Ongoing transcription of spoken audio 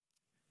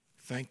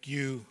Thank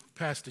you,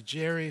 Pastor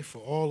Jerry, for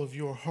all of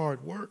your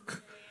hard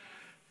work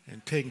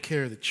and taking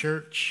care of the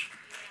church.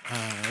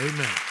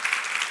 Amen.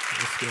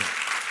 That's good.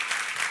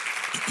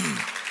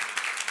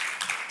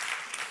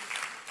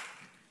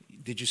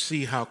 Did you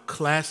see how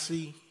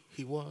classy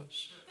he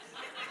was?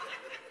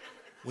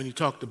 When he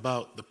talked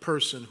about the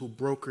person who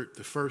brokered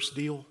the first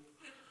deal,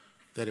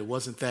 that it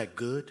wasn't that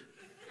good?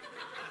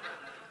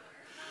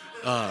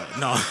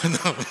 No.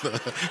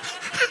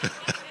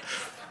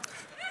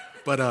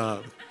 But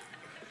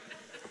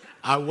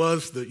I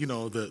was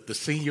the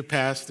senior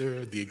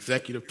pastor, the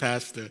executive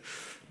pastor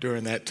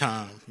during that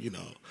time,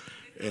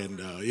 and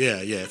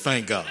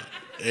thank God.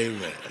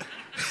 Amen.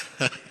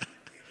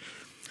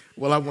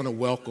 Well, I want to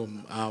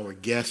welcome our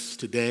guests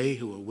today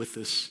who are with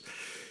us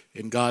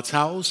in God's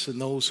house,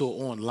 and those who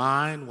are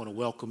online. I want to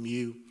welcome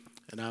you,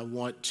 and I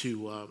want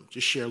to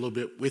just share a little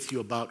bit with you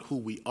about who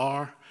we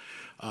are.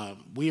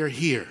 We are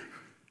here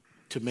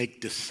to make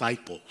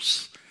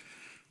disciples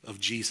of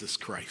Jesus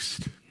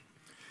Christ.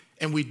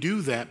 And we do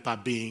that by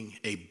being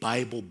a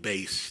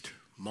Bible-based,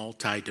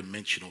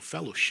 multi-dimensional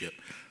fellowship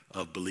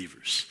of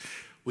believers.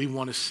 We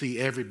want to see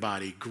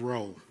everybody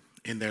grow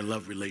in their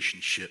love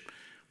relationship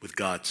with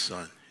God's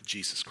Son,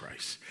 Jesus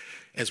Christ.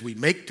 As we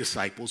make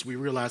disciples, we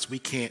realize we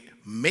can't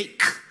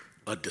make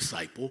a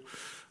disciple.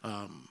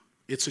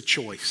 It's a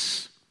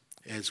choice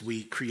as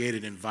we create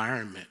an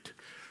environment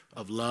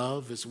of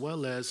love as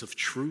well as of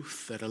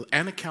truth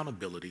and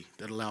accountability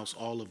that allows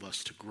all of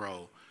us to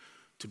grow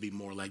to be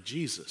more like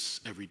Jesus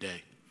every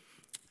day.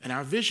 And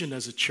our vision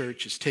as a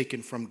church is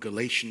taken from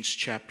Galatians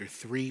chapter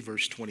 3,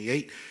 verse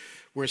 28,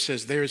 where it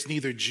says, "There is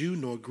neither Jew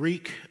nor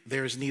Greek,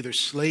 there is neither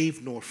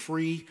slave nor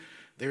free,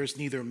 there is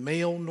neither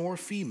male nor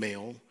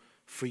female,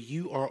 for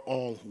you are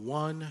all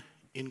one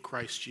in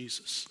Christ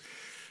Jesus."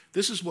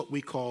 This is what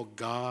we call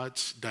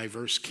God's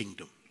diverse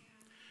kingdom.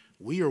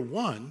 We are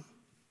one,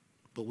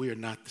 but we are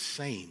not the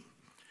same.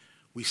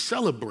 We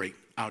celebrate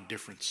our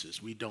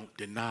differences. We don't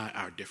deny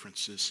our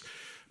differences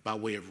by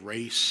way of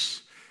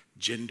race,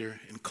 gender,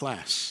 and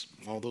class.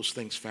 All those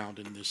things found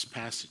in this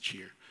passage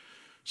here.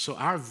 So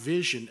our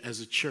vision as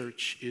a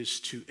church is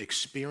to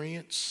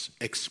experience,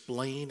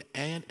 explain,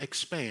 and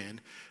expand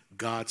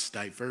God's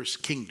diverse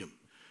kingdom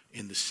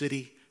in the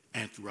city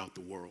and throughout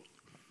the world.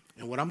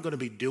 And what I'm going to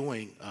be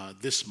doing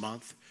this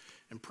month,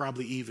 and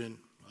probably even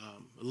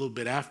a little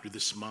bit after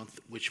this month,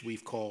 which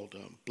we've called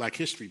Black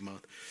History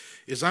Month,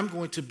 is I'm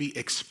going to be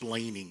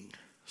explaining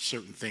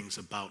certain things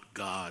about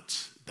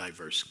God's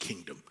diverse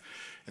kingdom.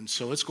 And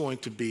so it's going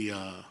to be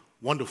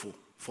wonderful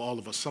for all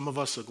of us. Some of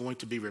us are going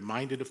to be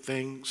reminded of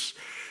things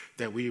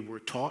that we were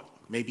taught,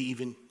 maybe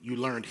even you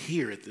learned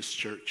here at this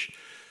church.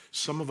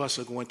 Some of us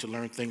are going to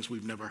learn things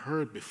we've never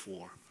heard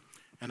before.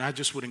 And I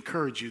just would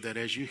encourage you that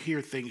as you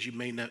hear things you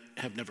may not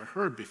have never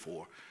heard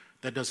before,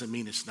 that doesn't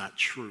mean it's not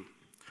true.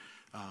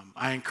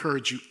 I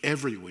encourage you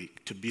every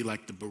week to be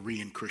like the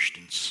Berean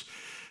Christians.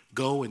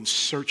 Go and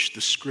search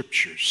the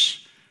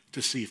scriptures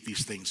to see if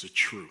these things are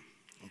true,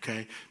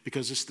 okay?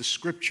 Because it's the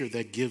scripture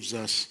that gives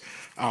us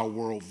our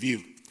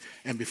worldview.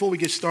 And before we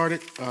get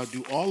started,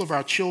 do all of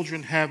our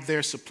children have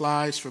their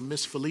supplies from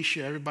Miss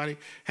Felicia? Everybody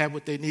have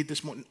what they need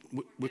this morning?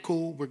 We're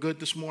cool? We're good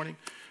this morning?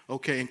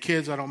 Okay, and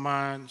kids, I don't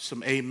mind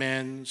some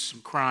amens,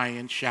 some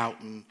crying,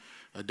 shouting.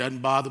 It doesn't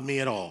bother me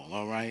at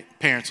all right?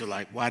 Parents are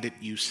like, why did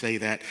you say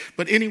that?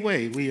 But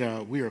anyway, we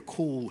are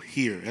cool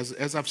here.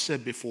 As I've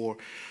said before,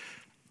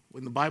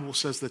 when the Bible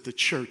says that the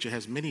church, it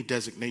has many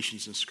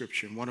designations in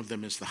Scripture, and one of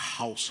them is the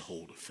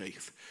household of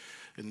faith.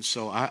 And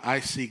so I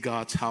see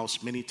God's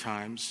house many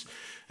times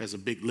as a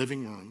big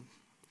living room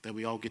that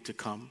we all get to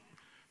come.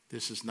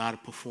 This is not a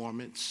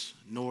performance,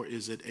 nor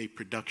is it a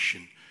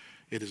production.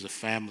 It is a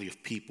family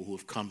of people who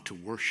have come to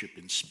worship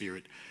in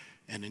spirit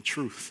and in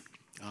truth.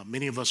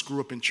 Many of us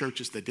grew up in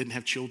churches that didn't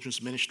have children's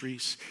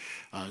ministries,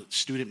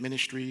 student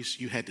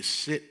ministries. You had to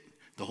sit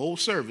the whole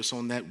service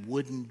on that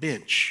wooden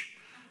bench.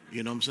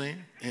 You know what I'm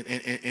saying?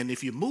 And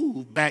if you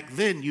moved back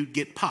then, you'd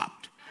get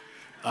popped.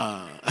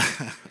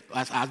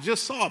 I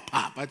just saw a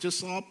pop. I just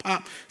saw a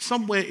pop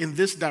somewhere in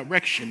this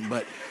direction,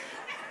 but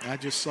I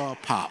just saw a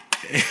pop.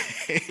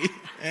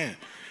 Amen.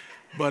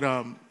 But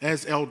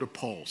as Elder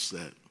Paul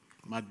said,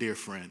 my dear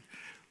friend,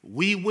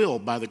 we will,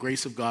 by the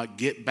grace of God,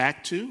 get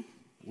back to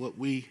what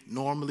we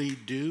normally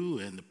do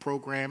and the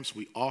programs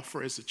we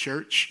offer as a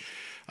church,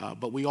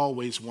 but we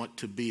always want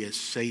to be as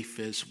safe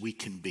as we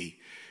can be.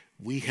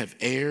 We have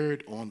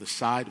erred on the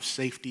side of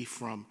safety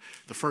from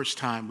the first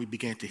time we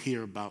began to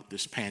hear about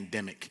this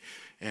pandemic.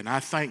 And I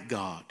thank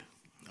God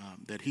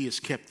that he has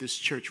kept this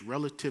church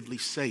relatively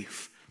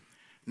safe.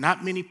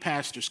 Not many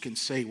pastors can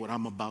say what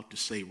I'm about to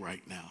say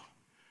right now.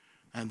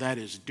 And that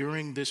is,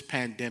 during this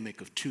pandemic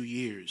of 2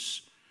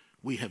 years,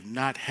 we have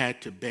not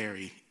had to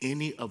bury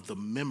any of the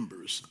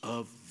members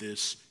of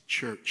this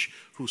church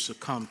who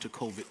succumbed to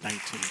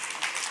COVID-19.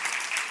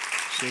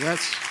 So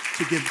that's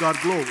to give God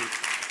glory.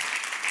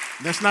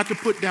 That's not to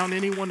put down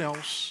anyone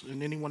else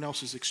and anyone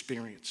else's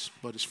experience,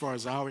 but as far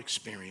as our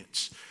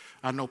experience,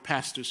 I know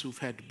pastors who've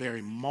had to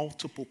bury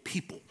multiple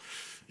people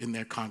in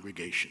their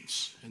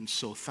congregations. And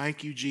so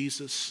thank you,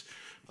 Jesus.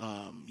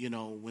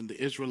 When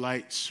the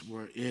Israelites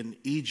were in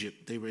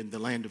Egypt, they were in the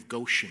land of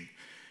Goshen.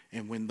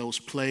 And when those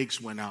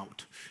plagues went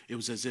out, it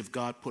was as if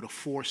God put a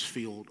force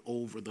field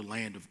over the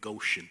land of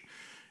Goshen.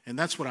 And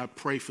that's what I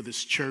pray for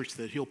this church,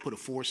 that he'll put a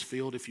force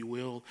field, if you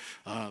will.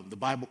 The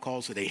Bible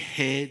calls it a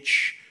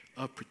hedge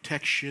of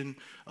protection.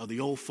 The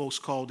old folks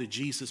called it,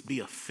 Jesus, be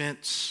a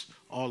fence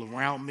all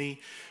around me.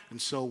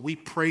 And so we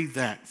pray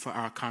that for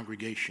our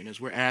congregation as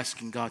we're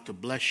asking God to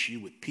bless you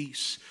with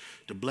peace,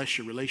 to bless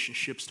your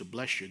relationships, to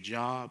bless your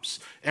jobs,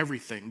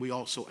 everything. We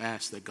also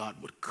ask that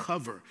God would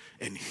cover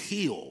and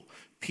heal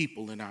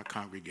people in our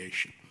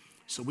congregation.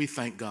 So we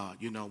thank God.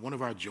 One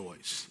of our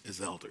joys as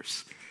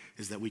elders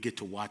is that we get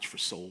to watch for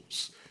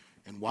souls.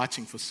 And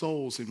watching for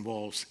souls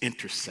involves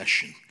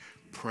intercession,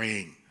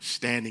 praying,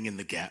 standing in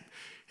the gap.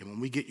 And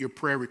when we get your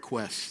prayer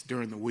requests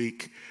during the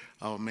week,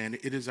 oh man,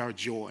 it is our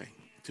joy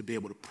to be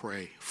able to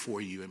pray for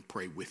you and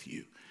pray with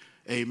you.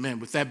 Amen.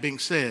 With that being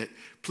said,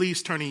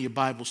 please turn in your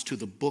Bibles to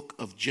the book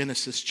of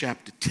Genesis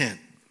chapter 10.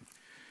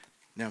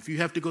 Now, if you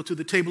have to go to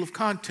the table of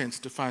contents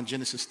to find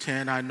Genesis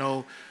 10, I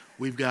know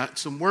we've got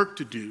some work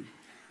to do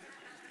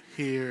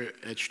here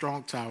at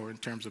Strong Tower in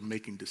terms of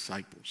making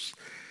disciples.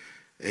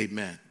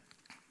 Amen.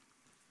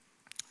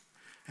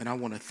 And I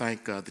want to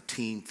thank the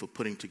team for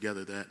putting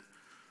together that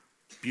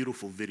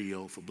beautiful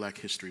video for Black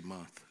History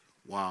Month.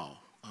 Wow.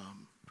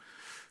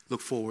 Look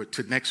forward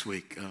to next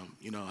week.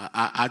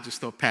 I just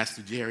thought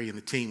Pastor Jerry and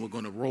the team were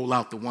going to roll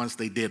out the ones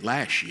they did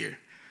last year.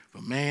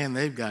 But man,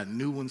 they've got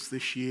new ones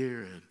this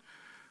year. And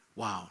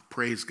wow,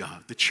 praise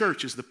God. The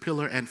church is the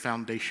pillar and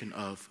foundation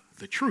of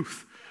the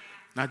truth.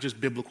 Not just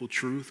biblical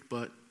truth,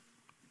 but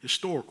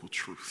historical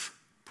truth.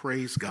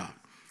 Praise God.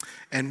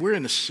 And we're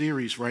in a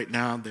series right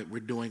now that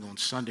we're doing on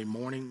Sunday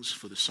mornings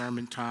for the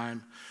sermon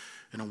time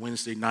and on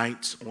Wednesday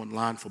nights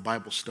online for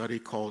Bible study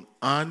called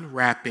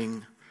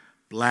Unwrapping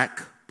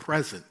Black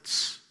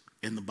Presence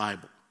in the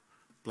Bible.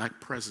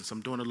 Black presence.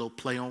 I'm doing a little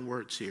play on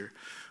words here.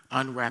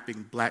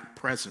 Unwrapping black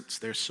presence.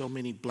 There's so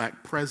many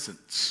black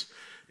presents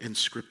in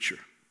Scripture.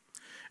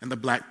 And the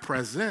black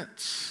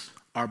presents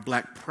are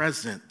black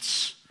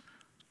presents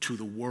to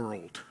the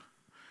world.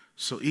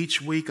 So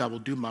each week I will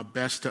do my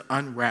best to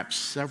unwrap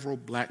several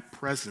black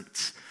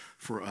presents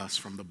for us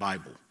from the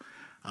Bible.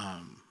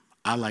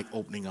 I like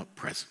opening up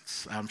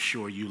presents. I'm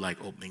sure you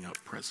like opening up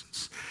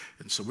presents.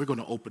 And so we're going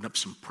to open up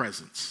some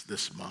presents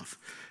this month,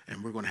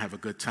 and we're going to have a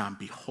good time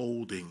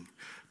beholding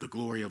the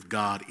glory of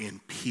God in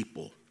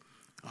people.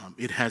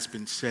 It has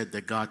been said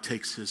that God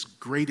takes his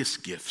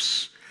greatest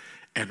gifts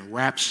and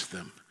wraps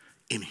them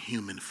in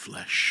human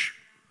flesh.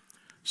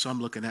 So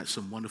I'm looking at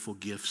some wonderful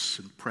gifts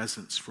and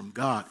presents from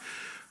God,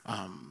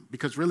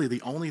 because really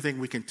the only thing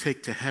we can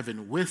take to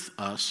heaven with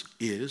us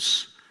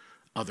is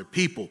other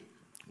people.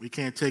 We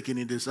can't take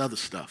any of this other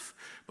stuff,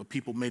 but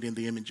people made in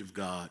the image of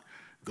God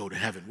go to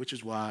heaven, which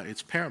is why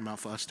it's paramount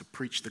for us to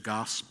preach the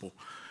gospel,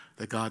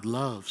 that God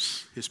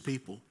loves his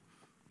people.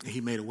 He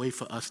made a way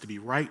for us to be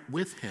right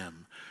with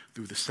him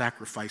through the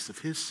sacrifice of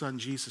his son,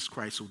 Jesus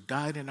Christ, who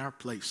died in our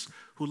place,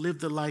 who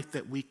lived the life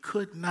that we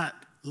could not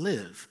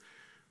live,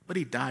 but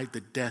he died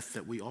the death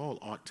that we all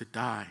ought to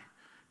die,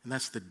 and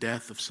that's the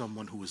death of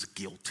someone who is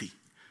guilty.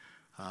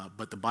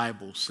 But the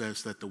Bible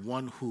says that the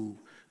one who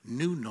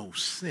knew no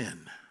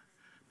sin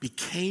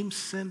became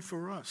sin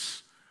for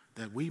us,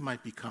 that we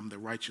might become the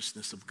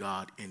righteousness of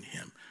God in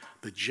him,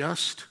 the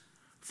just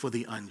for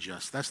the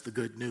unjust. That's the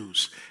good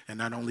news. And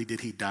not only did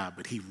he die,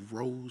 but he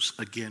rose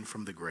again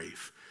from the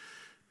grave.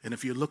 And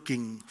if you're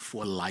looking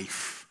for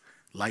life,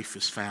 life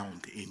is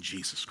found in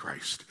Jesus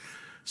Christ.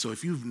 So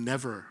if you've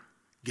never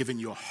given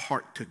your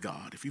heart to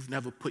God, if you've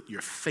never put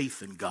your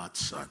faith in God's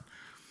Son,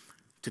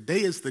 today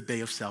is the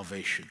day of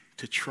salvation,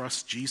 to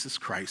trust Jesus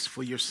Christ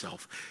for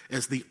yourself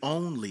as the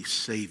only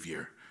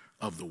Savior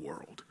of the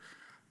world.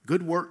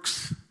 Good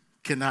works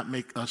cannot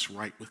make us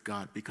right with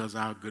God, because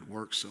our good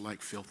works are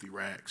like filthy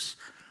rags.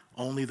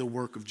 Only the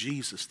work of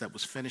Jesus that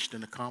was finished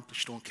and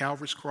accomplished on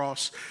Calvary's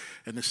cross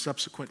and the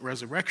subsequent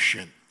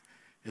resurrection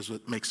is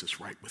what makes us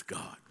right with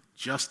God.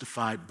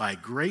 Justified by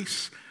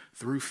grace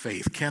through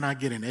faith. Can I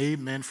get an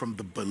amen from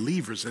the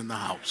believers in the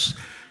house?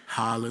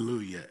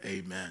 Hallelujah.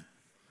 Amen.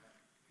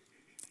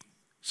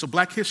 So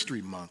Black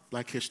History Month.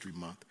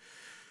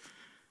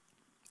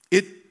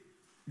 It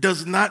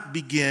does not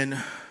begin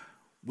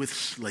with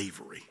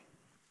slavery,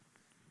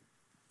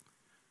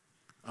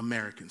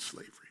 American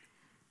slavery.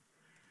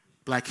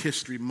 Black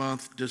History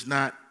Month does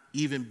not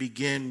even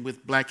begin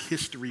with Black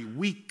History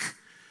Week,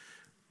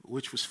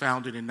 which was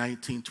founded in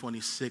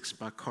 1926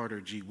 by Carter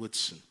G.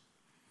 Woodson.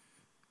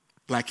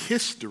 Black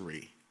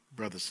history,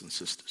 brothers and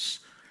sisters,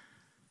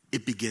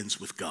 it begins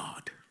with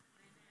God.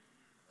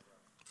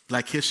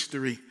 Black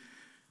history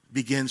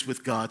begins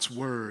with God's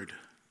word,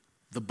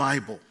 the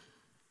Bible.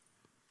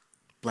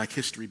 Black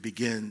history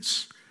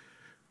begins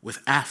with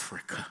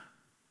Africa.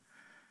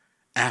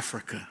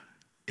 Africa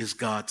is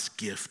God's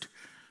gift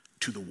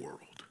to the world.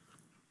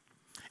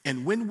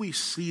 And when we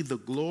see the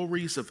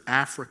glories of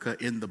Africa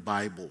in the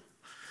Bible,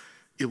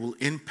 it will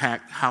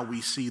impact how we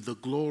see the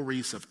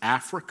glories of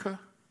Africa,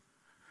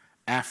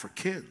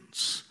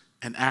 Africans,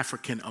 and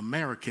African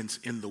Americans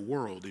in the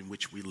world in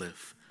which we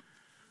live.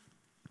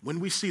 When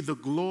we see the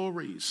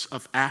glories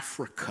of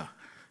Africa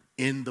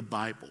in the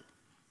Bible,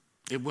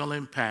 it will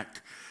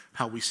impact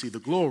how we see the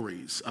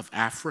glories of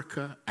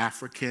Africa,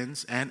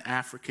 Africans, and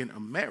African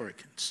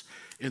Americans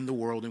in the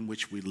world in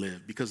which we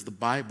live, because the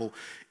Bible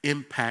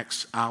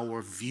impacts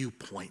our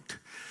viewpoint.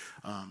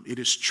 It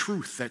is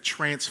truth that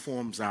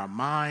transforms our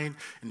mind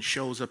and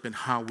shows up in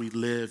how we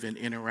live and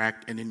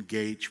interact and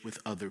engage with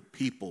other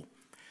people.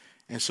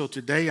 And so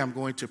today I'm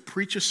going to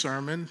preach a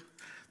sermon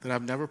that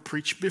I've never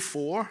preached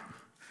before,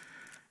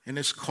 and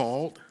it's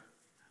called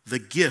The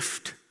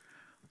Gift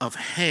of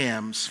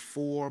Ham's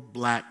 4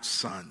 Black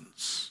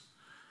Sons.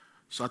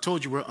 So I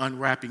told you we're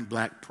unwrapping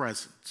black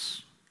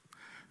presents.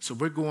 So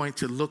we're going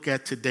to look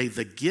at today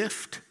the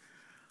gift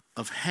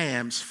of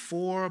Ham's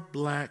 4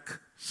 black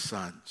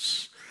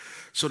sons.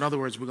 So in other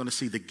words, we're going to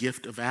see the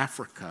gift of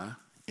Africa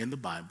in the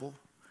Bible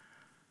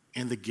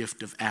and the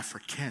gift of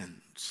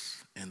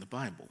Africans in the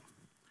Bible.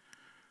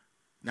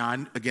 Now,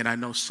 again, I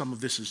know some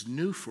of this is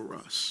new for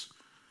us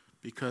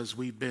because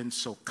we've been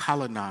so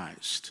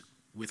colonized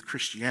with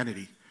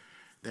Christianity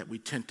that we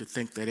tend to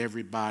think that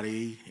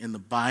everybody in the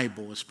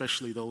Bible,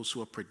 especially those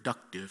who are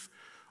productive,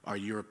 are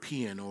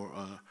European or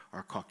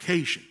are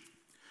Caucasian.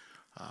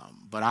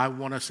 But I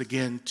want us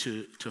again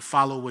to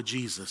follow what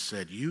Jesus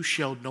said. You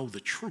shall know the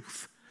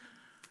truth,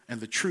 and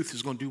the truth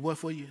is going to do what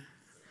for you?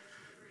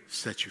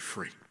 Set you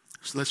free.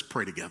 So let's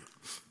pray together.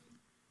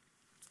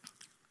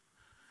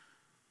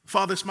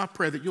 Father, it's my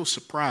prayer that you'll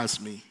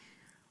surprise me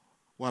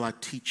while I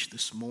teach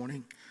this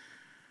morning,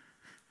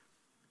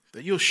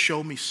 that you'll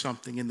show me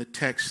something in the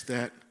text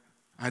that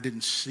I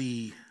didn't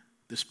see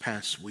this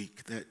past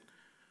week, that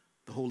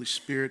the Holy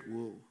Spirit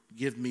will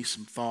give me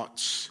some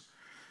thoughts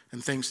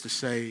and things to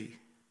say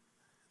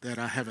that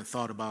I haven't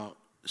thought about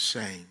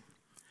saying,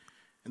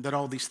 and that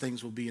all these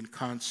things will be in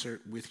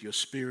concert with your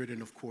Spirit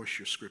and, of course,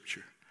 your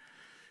Scripture.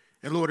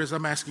 And, Lord, as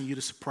I'm asking you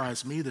to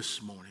surprise me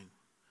this morning,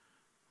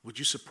 would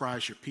you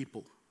surprise your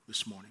people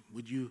this morning?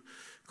 Would you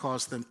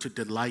cause them to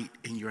delight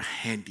in your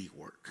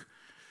handiwork?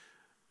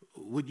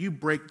 Would you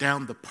break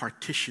down the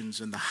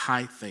partitions and the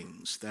high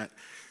things that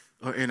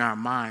are in our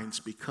minds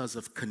because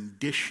of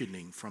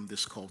conditioning from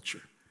this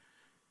culture?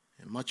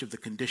 And much of the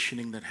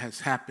conditioning that has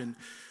happened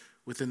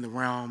within the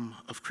realm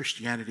of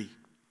Christianity,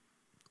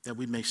 that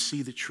we may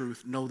see the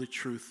truth, know the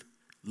truth,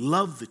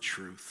 love the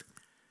truth,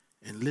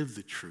 and live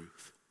the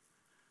truth.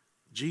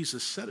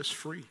 Jesus set us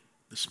free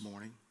this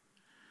morning.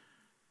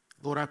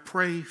 Lord, I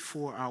pray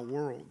for our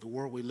world. The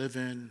world we live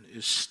in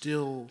is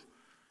still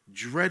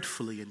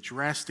dreadfully and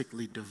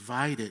drastically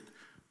divided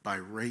by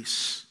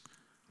race.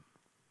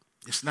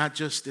 It's not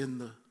just in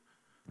the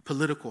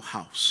political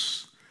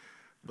house,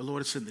 but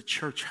Lord, it's in the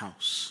church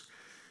house.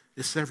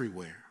 It's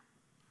everywhere.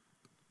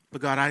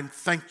 But God, I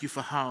thank you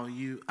for how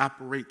you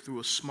operate through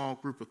a small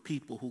group of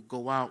people who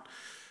go out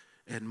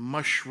and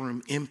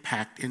mushroom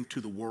impact into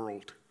the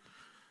world.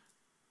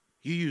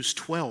 You use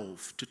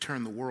 12 to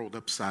turn the world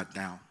upside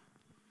down.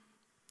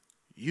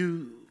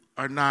 You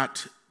are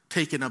not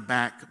taken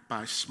aback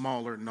by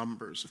smaller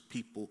numbers of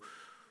people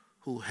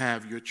who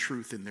have your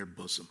truth in their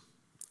bosom.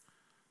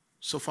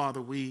 So,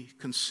 Father, we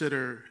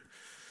consider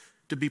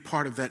to be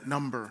part of that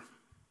number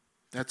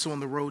that's on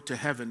the road to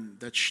heaven,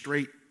 that's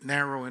straight,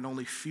 narrow, and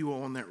only few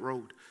are on that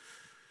road.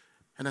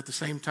 And at the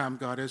same time,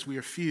 God, as we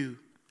are few,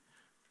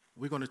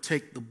 we're going to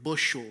take the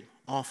bushel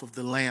off of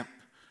the lamp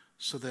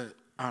so that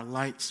our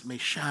lights may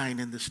shine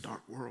in this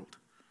dark world.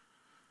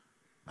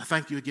 I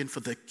thank you again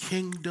for the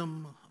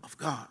kingdom of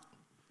God,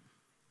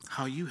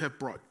 how you have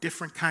brought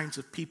different kinds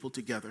of people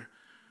together,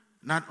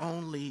 not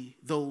only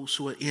those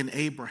who are in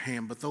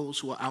Abraham, but those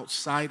who are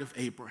outside of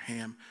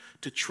Abraham,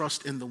 to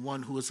trust in the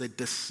one who is a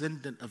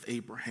descendant of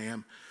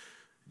Abraham,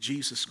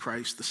 Jesus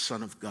Christ, the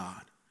Son of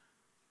God,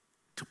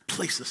 to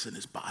place us in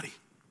his body.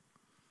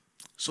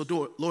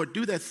 So, Lord,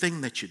 do that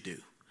thing that you do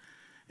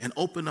and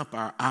open up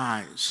our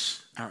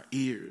eyes, our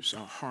ears,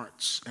 our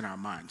hearts, and our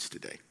minds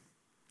today.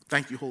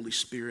 Thank you, Holy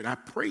Spirit. I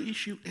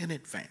praise you in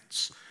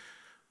advance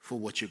for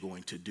what you're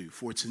going to do.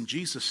 For it's in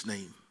Jesus'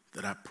 name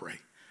that I pray.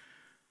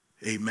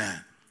 Amen.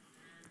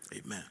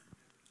 Amen.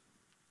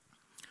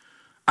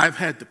 I've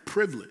had the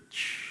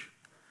privilege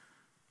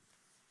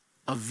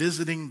of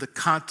visiting the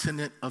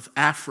continent of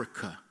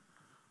Africa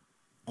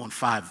on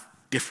 5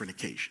 different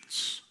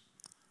occasions.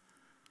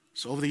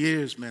 So over the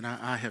years, man,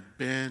 I have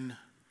been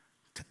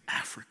to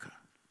Africa.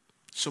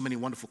 So many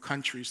wonderful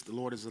countries the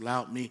Lord has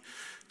allowed me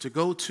to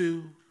go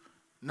to,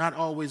 not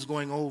always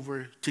going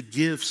over to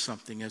give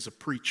something as a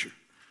preacher,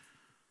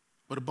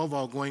 but above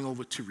all, going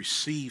over to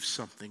receive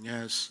something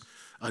as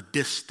a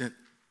distant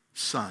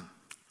son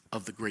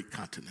of the great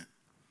continent.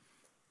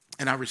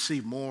 And I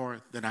received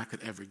more than I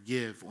could ever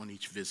give on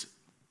each visit.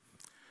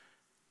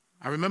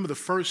 I remember the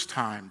first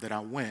time that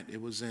I went,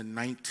 it was in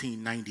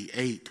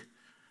 1998.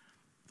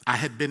 I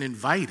had been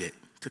invited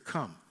to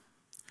come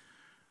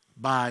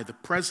by the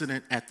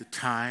president at the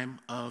time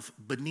of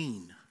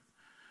Benin.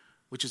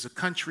 which is a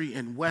country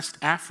in West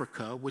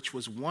Africa, which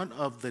was one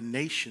of the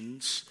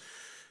nations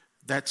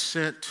that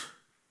sent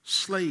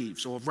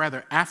slaves, or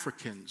rather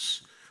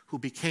Africans, who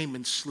became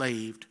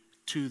enslaved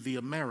to the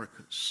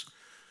Americas.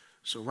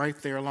 So right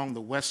there along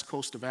the west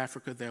coast of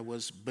Africa, there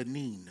was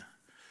Benin.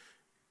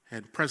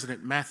 And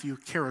President Matthew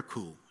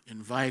Karakou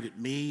invited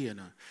me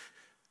and a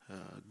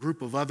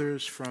group of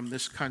others from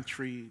this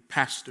country,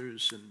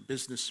 pastors and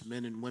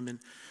businessmen and women,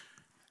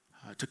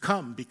 to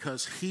come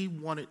because he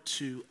wanted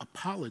to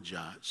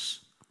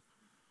apologize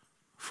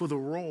for the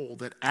role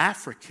that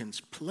Africans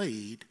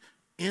played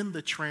in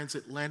the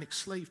transatlantic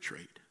slave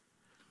trade.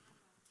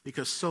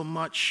 Because so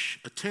much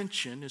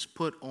attention is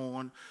put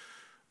on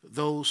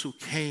those who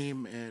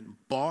came and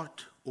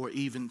bought or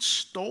even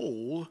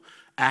stole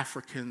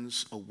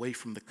Africans away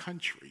from the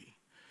country.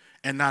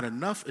 And not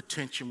enough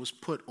attention was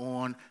put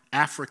on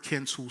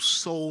Africans who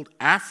sold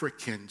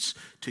Africans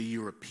to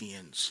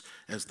Europeans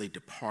as they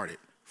departed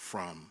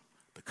from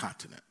the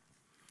continent.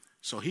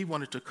 So he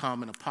wanted to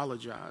come and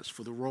apologize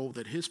for the role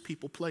that his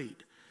people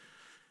played.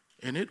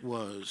 And it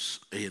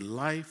was a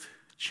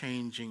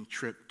life-changing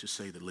trip, to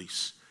say the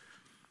least.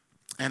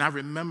 And I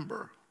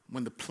remember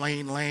when the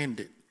plane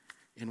landed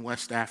in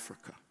West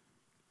Africa,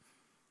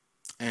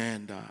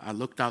 and I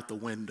looked out the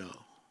window,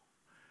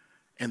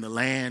 and the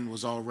land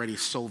was already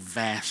so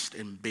vast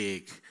and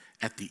big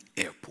at the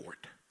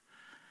airport.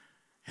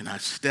 And I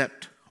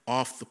stepped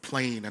off the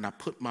plane, and I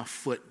put my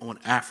foot on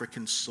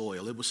African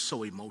soil. It was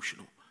so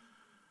emotional.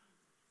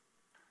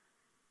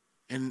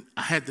 And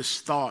I had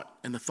this thought,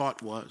 and the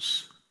thought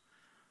was,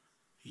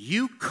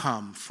 you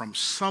come from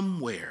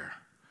somewhere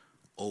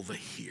over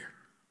here.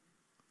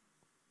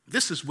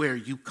 This is where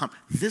you come.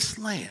 This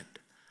land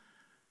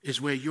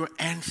is where your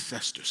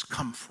ancestors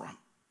come from.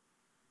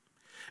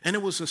 And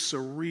it was a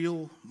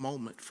surreal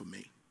moment for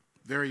me,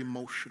 very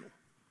emotional.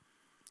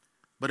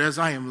 But as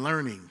I am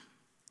learning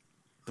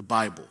the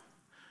Bible,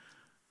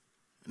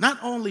 not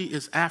only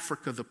is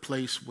Africa the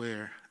place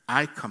where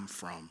I come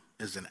from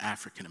as an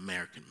African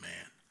American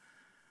man,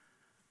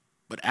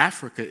 but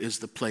Africa is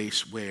the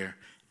place where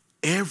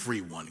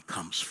everyone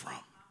comes from,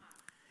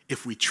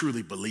 if we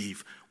truly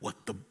believe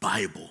what the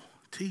Bible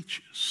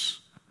teaches.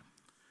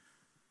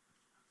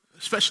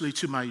 Especially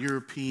to my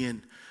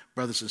European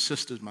brothers and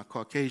sisters, my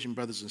Caucasian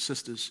brothers and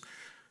sisters,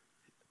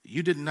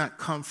 you did not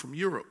come from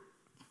Europe.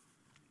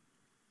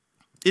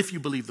 If you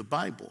believe the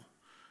Bible,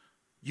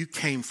 you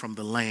came from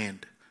the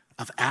land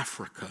of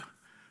Africa,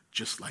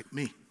 just like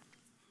me.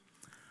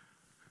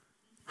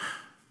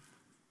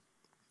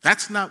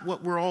 That's not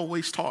what we're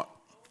always taught,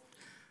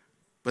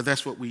 but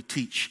that's what we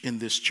teach in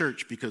this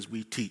church because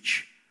we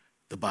teach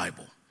the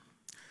Bible.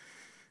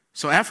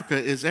 So Africa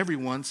is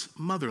everyone's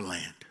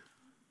motherland.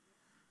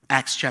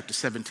 Acts chapter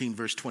 17,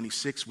 verse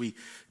 26, we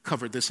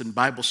covered this in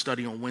Bible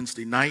study on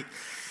Wednesday night.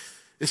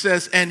 It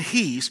says, and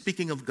he,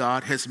 speaking of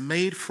God, has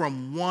made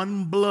from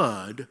one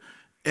blood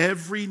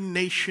every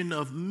nation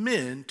of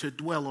men to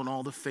dwell on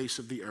all the face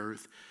of the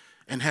earth,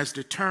 and has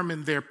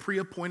determined their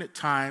pre-appointed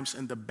times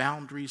and the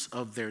boundaries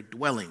of their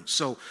dwelling.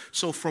 So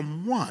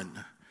from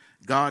one,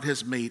 God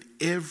has made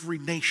every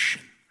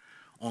nation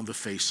on the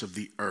face of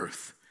the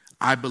earth.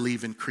 I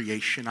believe in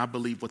creation. I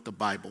believe what the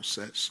Bible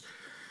says.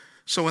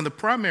 So in the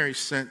primary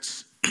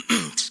sense,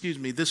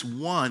 this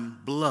one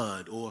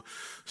blood, or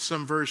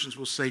some versions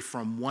will say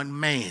from one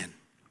man,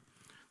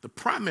 the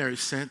primary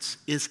sense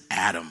is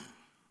Adam.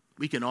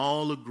 We can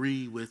all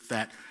agree with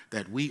that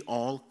we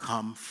all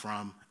come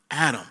from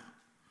Adam.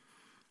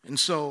 And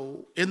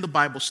so in the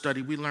Bible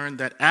study, we learned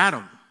that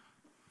Adam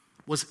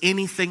was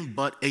anything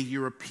but a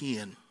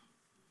European.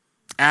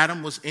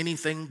 Adam was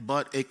anything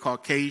but a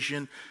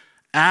Caucasian.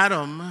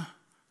 Adam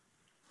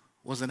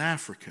was an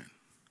African.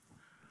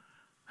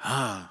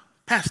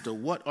 Pastor,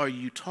 what are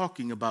you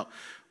talking about?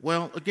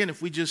 Well, again,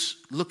 if we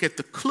just look at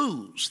the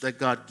clues that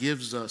God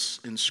gives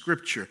us in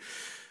Scripture,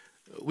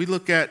 we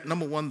look at,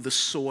 number one, the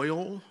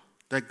soil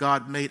that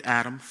God made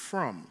Adam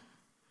from.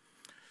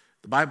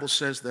 The Bible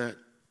says that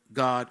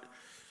God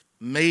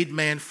made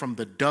man from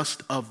the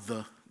dust of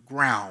the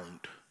ground.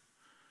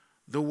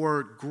 The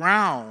word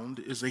ground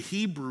is a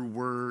Hebrew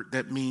word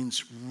that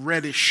means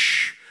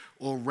reddish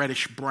or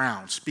reddish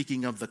brown,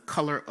 speaking of the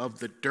color of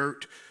the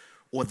dirt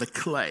or the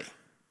clay.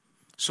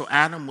 So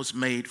Adam was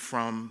made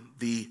from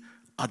the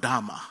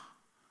Adamah,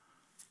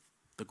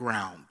 the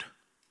ground.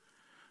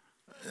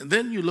 And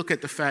then you look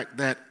at the fact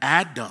that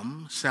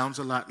Adam sounds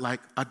a lot like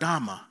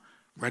Adamah,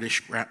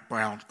 reddish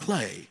brown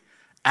clay.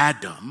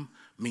 Adam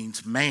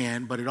means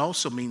man, but it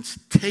also means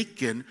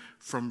taken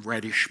from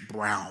reddish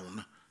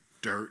brown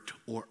dirt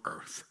or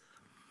earth.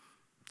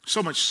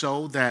 So much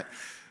so that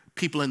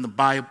people in the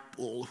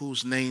Bible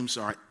whose names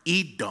are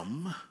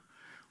Edom,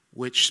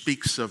 which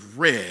speaks of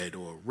red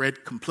or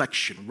red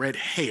complexion, red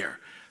hair,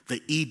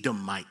 the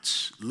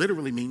Edomites,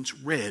 literally means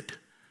red.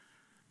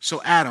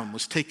 So Adam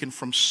was taken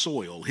from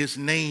soil. His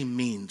name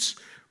means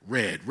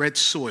red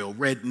soil,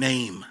 red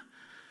name.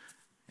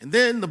 And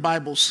then the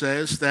Bible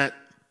says that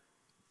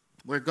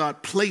where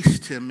God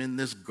placed him in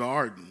this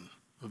garden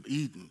of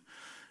Eden,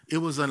 it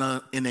was in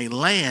a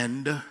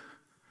land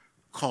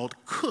called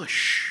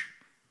Cush.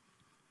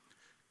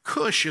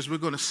 Cush, as we're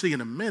going to see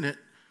in a minute,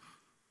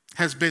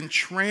 has been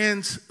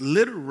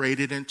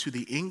transliterated into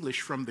the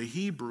English from the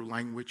Hebrew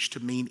language to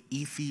mean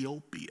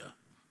Ethiopia.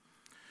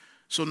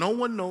 So no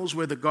one knows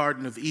where the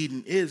Garden of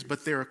Eden is,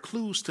 but there are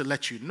clues to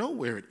let you know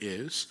where it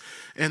is.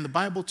 And the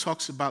Bible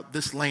talks about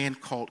this land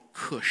called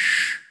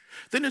Cush.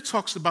 Then it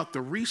talks about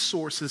the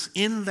resources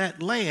in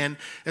that land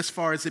as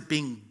far as it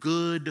being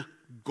good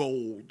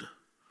gold.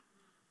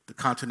 The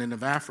continent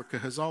of Africa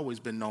has always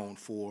been known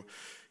for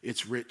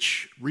its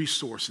rich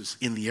resources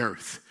in the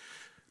earth.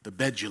 The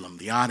bdellium,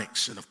 the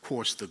onyx, and of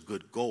course the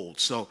good gold.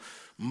 So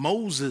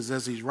Moses,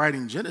 as he's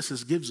writing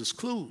Genesis, gives us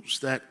clues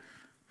that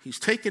he's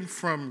taken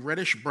from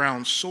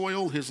reddish-brown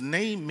soil. His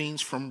name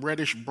means from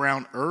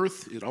reddish-brown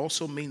earth. It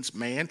also means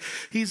man.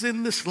 He's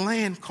in this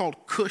land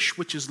called Cush,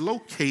 which is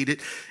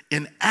located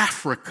in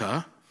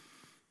Africa.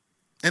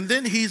 And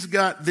then he's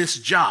got this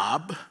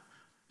job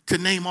to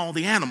name all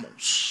the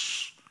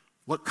animals.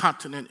 What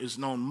continent is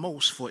known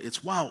most for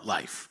its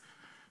wildlife?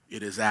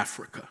 It is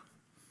Africa.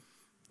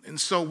 And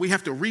so we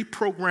have to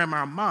reprogram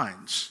our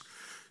minds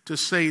to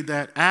say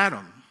that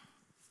Adam,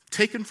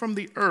 taken from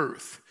the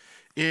earth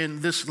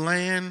in this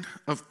land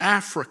of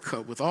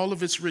Africa with all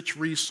of its rich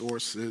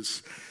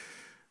resources,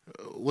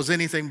 was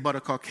anything but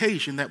a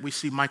Caucasian that we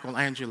see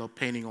Michelangelo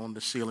painting on the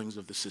ceilings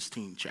of the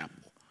Sistine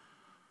Chapel.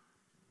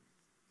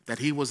 That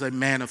he was a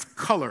man of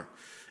color,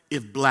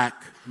 if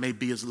black may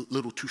be a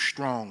little too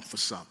strong for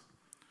some.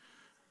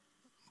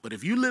 But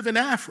if you live in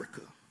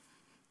Africa,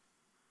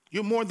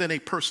 you're more than a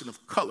person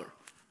of color.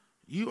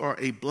 You are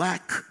a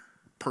black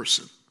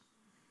person.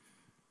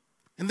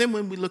 And then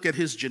when we look at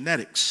his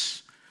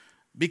genetics,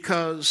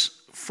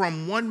 because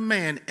from one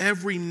man,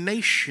 every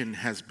nation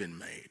has been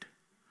made.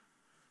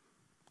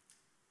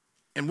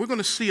 And we're going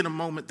to see in a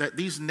moment that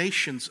these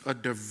nations are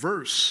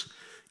diverse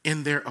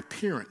in their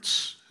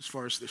appearance as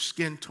far as their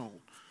skin tone.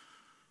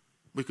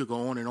 We could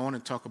go on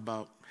and talk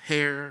about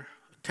hair,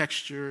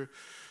 texture,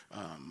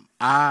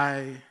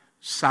 eye,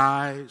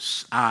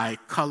 size, eye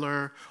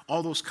color,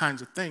 all those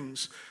kinds of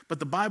things. But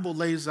the Bible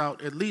lays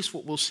out at least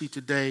what we'll see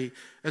today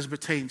as it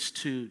pertains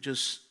to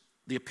just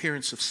the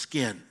appearance of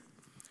skin.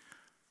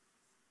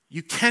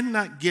 You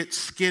cannot get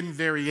skin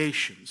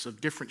variations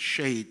of different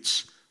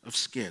shades of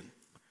skin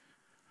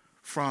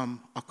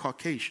from a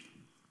Caucasian.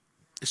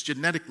 It's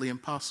genetically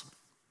impossible.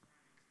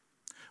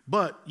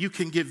 But you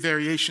can get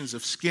variations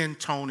of skin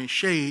tone and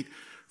shade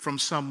from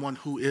someone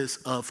who is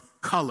of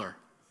color.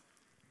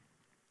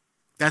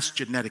 That's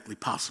genetically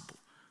possible.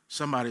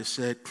 Somebody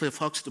said Cliff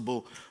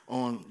Huxtable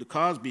on the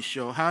Cosby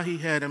Show, how he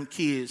had them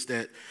kids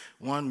that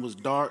one was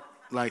dark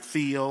like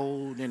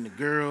Theo, then the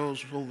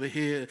girls over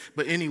here.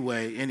 But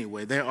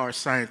anyway, there are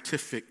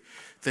scientific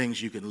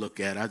things you can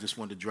look at. I just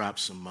wanted to drop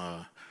some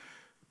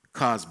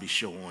Cosby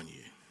Show on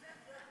you.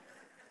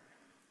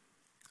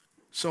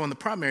 So in the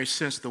primary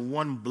sense, the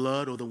one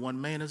blood or the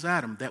one man is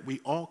Adam, that we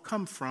all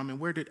come from. And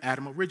where did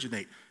Adam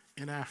originate?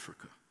 In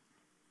Africa.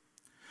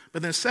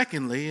 But then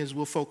secondly, as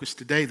we'll focus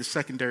today, the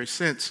secondary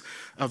sense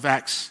of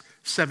Acts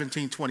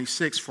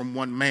 17:26, from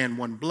one man,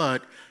 one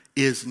blood,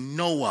 is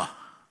Noah.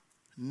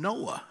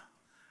 Noah.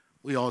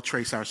 We all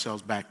trace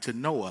ourselves back to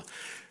Noah.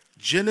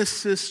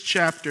 Genesis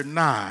chapter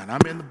 9.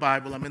 I'm in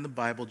the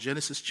Bible.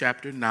 Genesis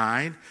chapter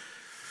 9,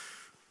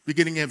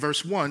 beginning at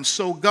verse 1.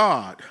 So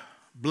God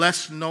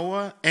blessed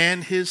Noah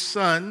and his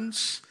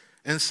sons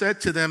and said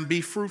to them,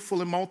 be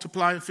fruitful and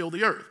multiply and fill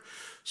the earth.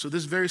 So this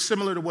is very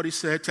similar to what he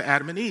said to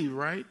Adam and Eve,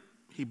 right?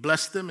 He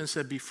blessed them and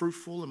said, be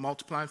fruitful and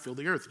multiply and fill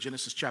the earth.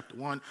 Genesis chapter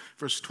 1,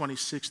 verse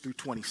 26 through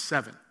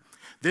 27.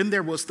 Then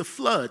there was the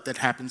flood that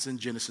happens in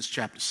Genesis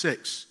chapter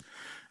 6.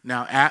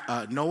 Now,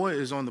 Noah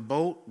is on the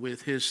boat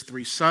with his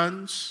 3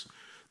 sons,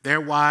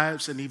 their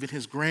wives, and even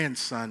his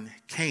grandson,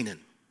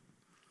 Canaan.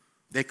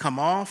 They come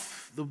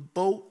off the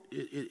boat.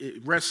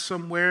 It rests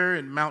somewhere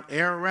in Mount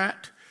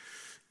Ararat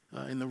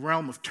in the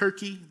realm of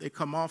Turkey. They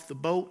come off the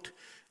boat.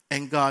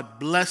 And God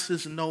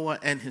blesses Noah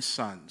and his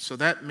sons. So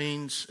that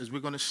means, as we're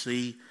going to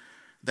see,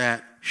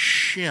 that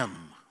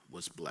Shem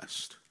was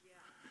blessed.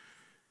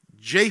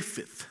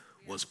 Japheth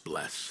was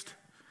blessed.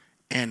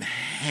 And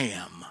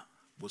Ham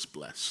was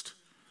blessed.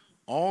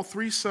 All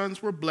 3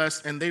 sons were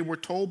blessed, and they were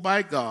told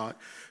by God,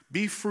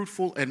 be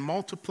fruitful and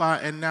multiply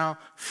and now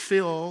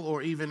fill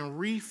or even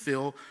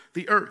refill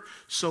the earth.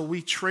 So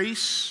we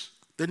trace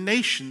the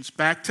nations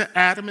back to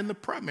Adam in the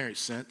primary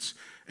sense,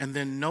 and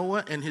then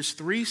Noah and his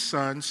 3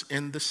 sons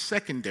in the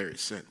secondary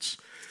sense.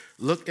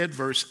 Look at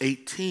verse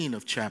 18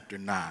 of chapter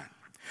 9.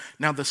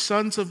 Now the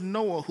sons of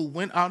Noah who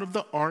went out of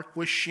the ark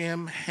were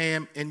Shem,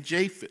 Ham, and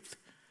Japheth.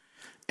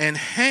 And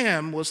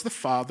Ham was the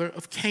father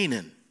of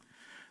Canaan.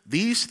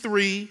 These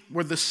 3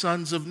 were the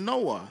sons of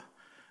Noah,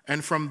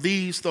 and from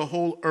these the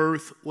whole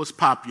earth was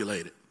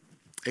populated.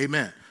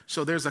 Amen.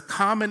 So there's a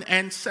common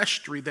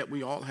ancestry that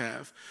we all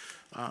have.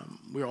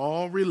 We're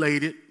all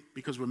related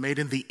because we're made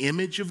in the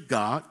image of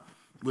God.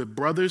 We're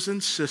brothers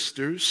and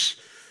sisters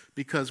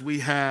because we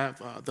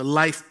have the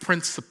life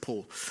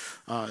principle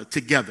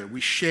together.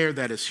 We share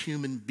that as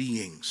human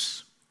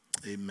beings.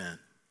 Amen.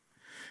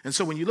 And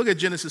so when you look at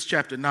Genesis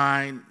chapter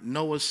 9,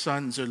 Noah's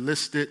sons are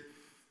listed: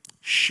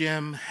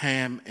 Shem,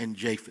 Ham, and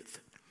Japheth.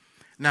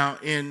 Now,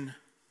 in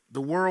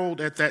the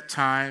world at that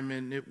time,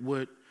 and it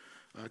would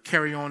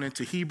carry on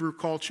into Hebrew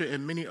culture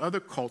and many other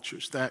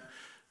cultures, that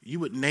you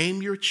would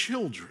name your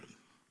children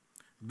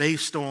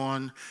based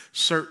on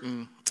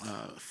certain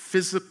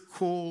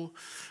physical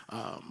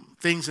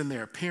things in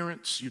their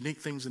appearance,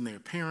 unique things in their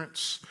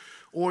appearance,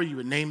 or you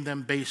would name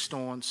them based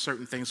on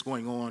certain things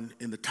going on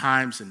in the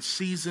times and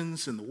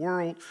seasons in the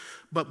world.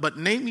 But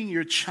naming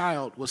your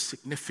child was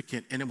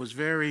significant, and it was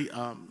very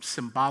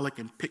symbolic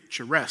and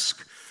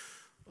picturesque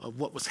of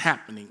what was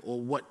happening or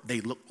what they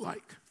looked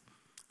like.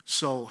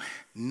 So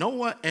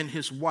Noah and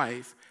his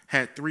wife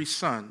had 3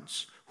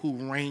 sons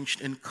who ranged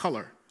in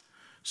color.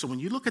 So when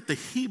you look at the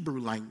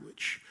Hebrew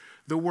language,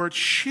 the word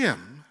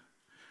Shem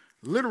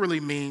literally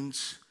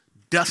means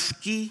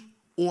dusky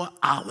or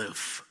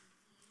olive.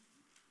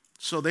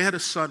 So they had a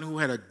son who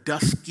had a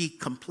dusky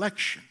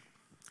complexion.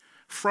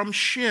 From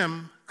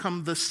Shem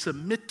come the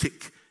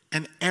Semitic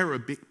and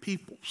Arabic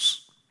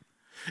peoples.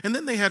 And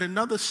then they had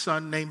another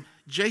son named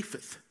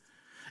Japheth.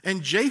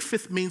 And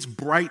Japheth means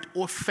bright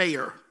or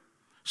fair.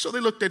 So they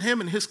looked at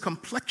him, and his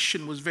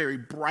complexion was very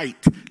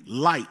bright,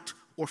 light,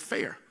 or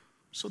fair.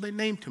 So they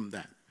named him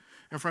that.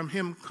 And from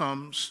him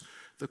comes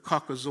the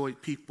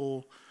Caucasoid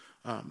people,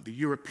 the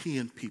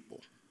European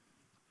people.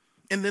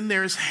 And then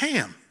there's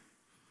Ham.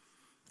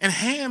 And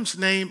Ham's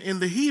name in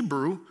the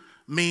Hebrew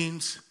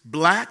means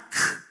black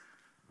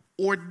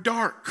or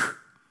dark,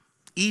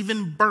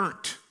 even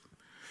burnt.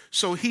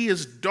 So he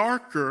is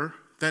darker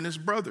than his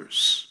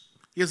brothers.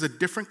 He has a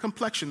different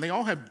complexion. They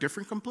all have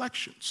different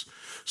complexions.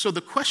 So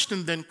the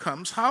question then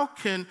comes, how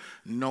can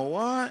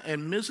Noah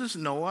and Mrs.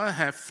 Noah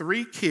have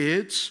 3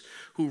 kids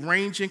who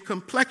range in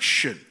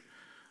complexion?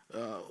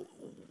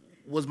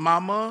 Was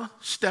mama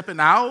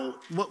stepping out?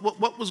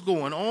 What was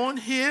going on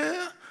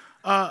here?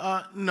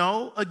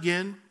 No,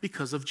 again,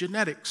 because of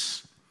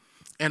genetics.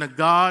 And a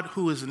God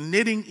who is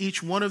knitting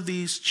each one of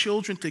these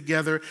children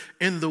together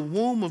in the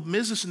womb of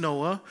Mrs.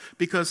 Noah,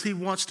 because he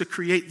wants to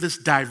create this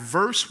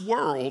diverse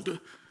world.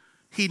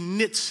 He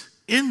knits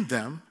in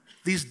them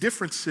these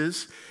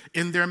differences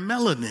in their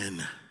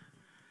melanin,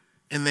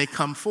 and they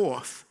come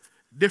forth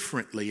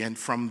differently. And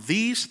from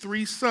these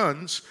 3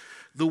 sons,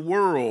 the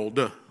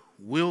world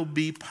will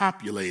be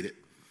populated.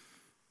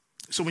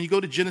 So when you go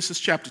to Genesis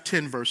chapter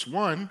 10, verse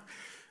 1,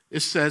 it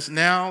says,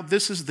 now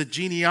this is the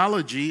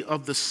genealogy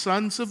of the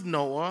sons of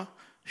Noah,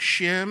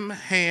 Shem,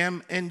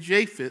 Ham, and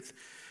Japheth,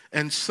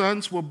 and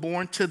sons were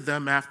born to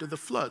them after the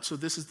flood. So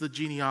this is the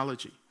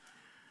genealogy.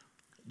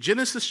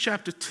 Genesis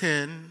chapter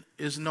 10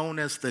 is known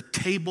as the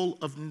Table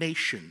of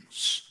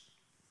Nations.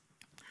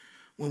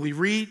 When we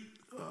read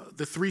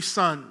the 3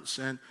 sons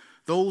and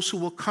those who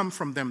will come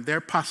from them,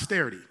 their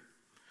posterity,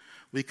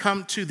 we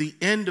come to the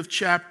end of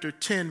chapter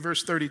 10,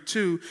 verse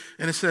 32,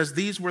 and it says,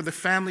 these were the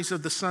families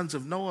of the sons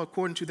of Noah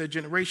according to their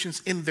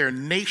generations in their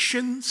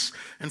nations,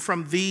 and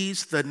from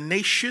these the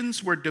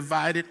nations were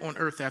divided on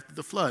earth after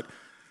the flood.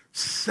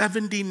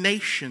 70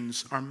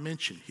 nations are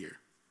mentioned here,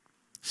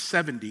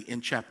 70 in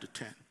chapter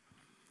 10.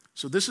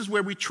 So this is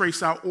where we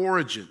trace our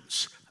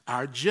origins,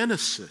 our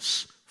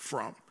genesis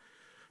from.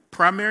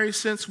 Primary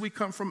sense, we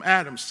come from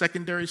Adam.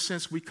 Secondary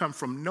sense, we come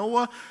from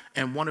Noah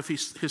and one of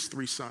his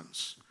 3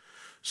 sons.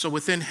 So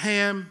within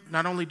Ham,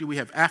 not only do we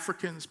have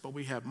Africans, but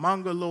we have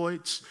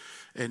Mongoloids,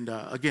 and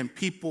again,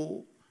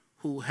 people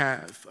who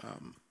have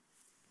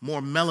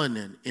more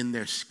melanin in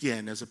their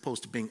skin as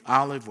opposed to being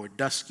olive or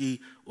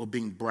dusky or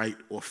being bright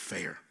or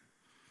fair.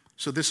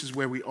 So this is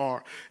where we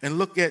are. And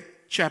look at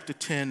chapter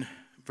 10,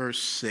 verse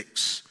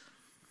 6.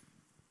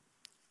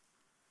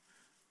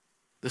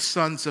 The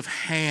sons of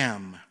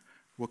Ham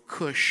were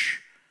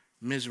Cush,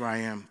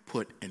 Mizraim,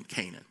 Put, and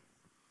Canaan.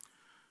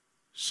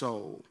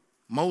 So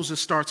Moses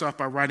starts off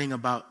by writing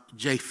about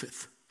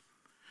Japheth.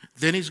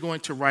 Then he's going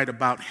to write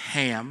about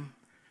Ham,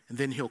 and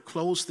then he'll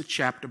close the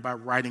chapter by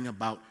writing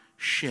about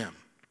Shem.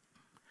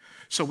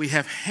 So we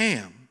have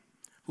Ham,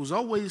 who's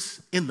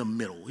always in the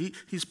middle.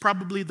 He's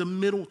probably the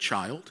middle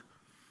child.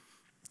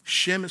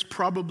 Shem is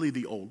probably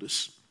the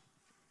oldest.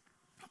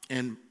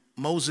 And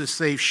Moses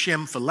saved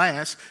Shem for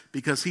last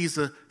because he's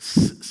a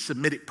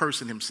Semitic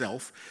person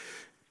himself.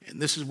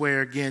 And this is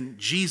where, again,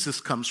 Jesus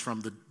comes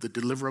from, the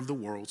deliverer of the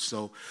world.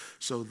 So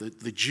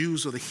the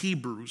Jews or the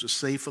Hebrews are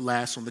saved for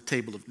last on the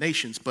table of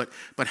nations. But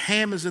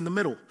Ham is in the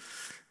middle.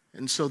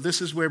 And so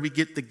this is where we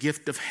get the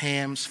gift of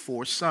Ham's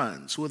 4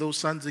 sons. Who are those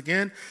sons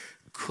again?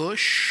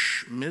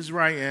 Cush,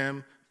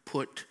 Mizraim,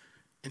 Put,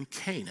 and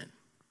Canaan.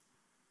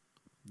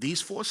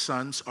 These 4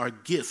 sons are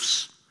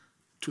gifts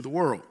to the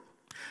world.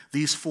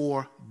 These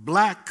 4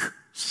 black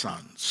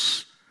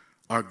sons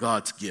are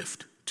God's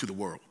gift to the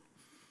world.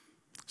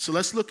 So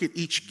let's look at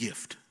each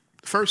gift.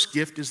 The first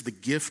gift is the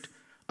gift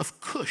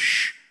of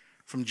Cush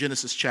from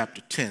Genesis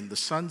chapter 10. The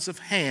sons of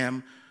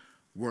Ham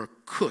were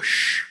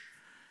Cush.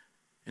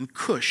 And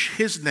Cush,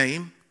 his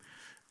name,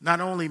 not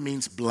only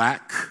means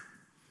black,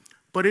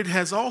 but it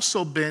has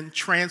also been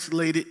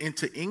translated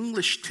into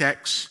English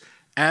texts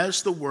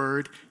as the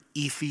word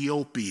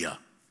Ethiopia.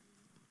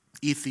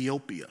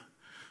 Ethiopia.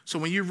 So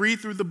when you read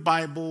through the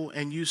Bible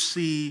and you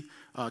see,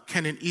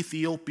 can an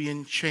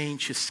Ethiopian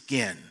change his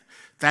skin?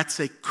 That's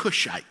a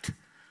Cushite.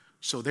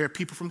 So there are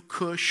people from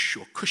Cush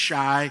or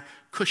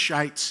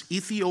Cushites,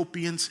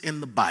 Ethiopians in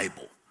the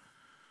Bible.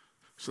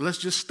 So let's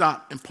just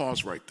stop and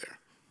pause right there.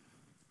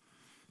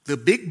 The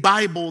big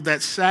Bible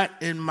that sat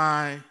in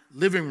my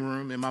living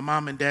room in my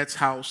mom and dad's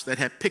house that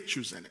had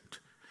pictures in it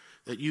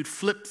that you'd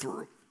flip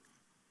through.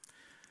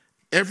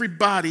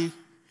 Everybody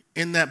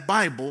in that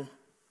Bible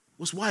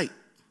was white.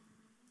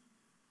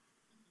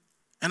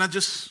 And I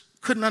just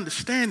couldn't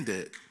understand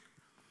it.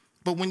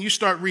 But when you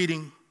start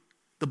reading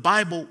the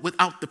Bible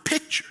without the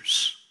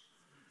pictures,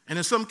 and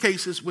in some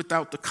cases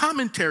without the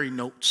commentary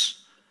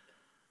notes,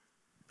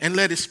 and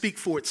let it speak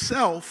for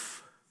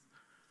itself,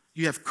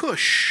 you have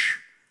Cush,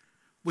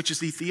 which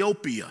is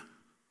Ethiopia.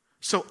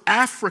 So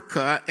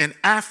Africa and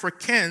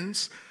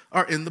Africans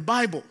are in the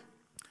Bible,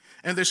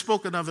 and they're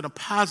spoken of in a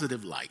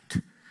positive light.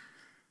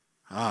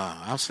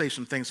 I'll say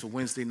some things for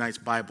Wednesday night's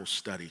Bible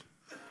study.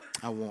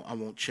 I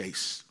won't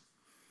chase.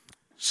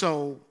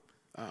 So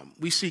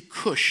we see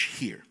Cush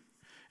here.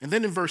 And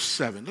then in verse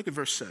 7, look at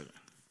verse 7.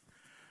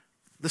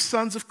 The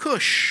sons of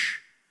Cush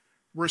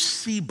were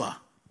Seba,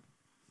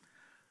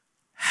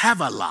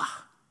 Havilah.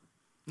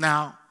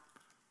 Now,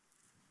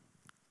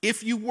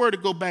 if you were to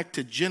go back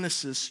to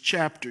Genesis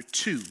chapter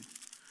 2,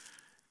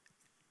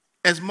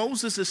 as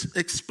Moses is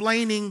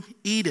explaining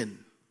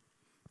Eden,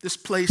 this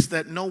place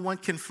that no one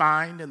can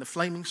find, and the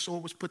flaming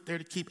sword was put there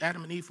to keep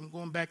Adam and Eve from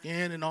going back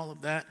in and all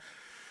of that,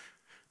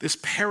 this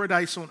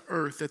paradise on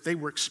earth that they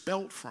were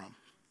expelled from.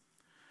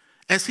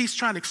 As he's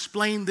trying to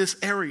explain this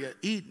area,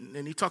 Eden,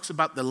 and he talks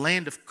about the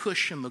land of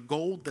Cush and the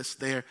gold that's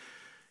there,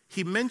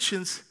 he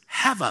mentions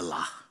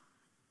Havilah.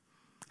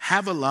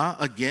 Havilah,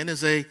 again,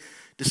 is a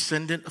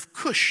descendant of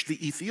Cush,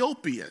 the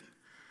Ethiopian.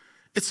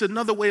 It's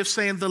another way of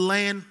saying the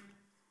land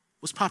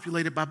was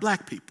populated by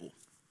black people,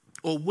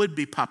 or would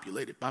be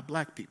populated by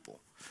black people.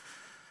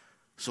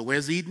 So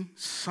where's Eden?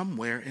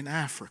 Somewhere in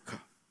Africa.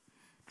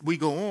 We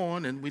go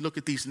on and we look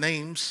at these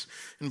names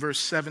in verse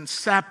 7,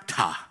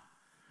 Sabta,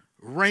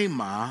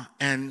 Ramah,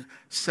 and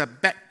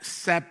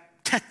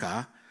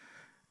Sabteka.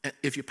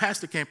 If your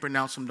pastor can't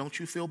pronounce them, don't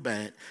you feel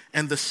bad.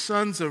 And the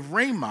sons of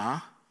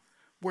Ramah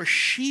were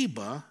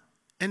Sheba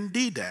and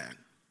Dedan.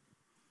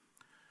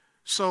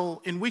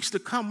 So in weeks to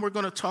come, we're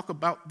going to talk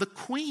about the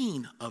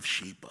queen of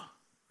Sheba,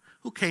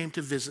 who came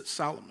to visit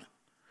Solomon.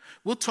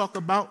 We'll talk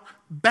about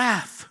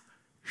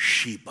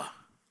Bathsheba.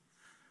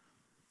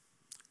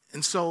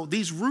 And so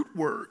these root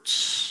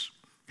words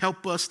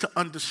help us to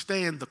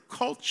understand the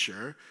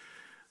culture,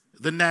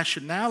 the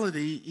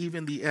nationality,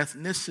 even the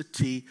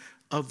ethnicity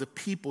of the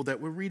people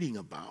that we're reading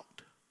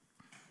about.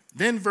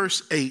 Then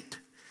verse 8,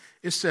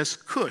 it says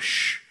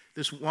Cush,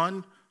 this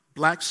one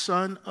black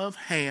son of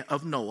Ham,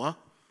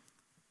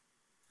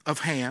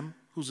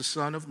 who's the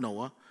son of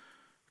Noah.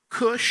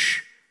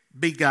 Cush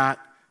begot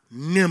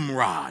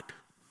Nimrod.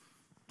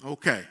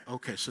 Okay,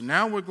 so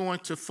now we're going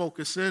to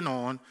focus in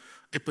on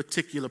a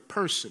particular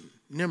person,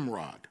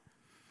 Nimrod.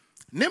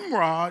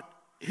 Nimrod,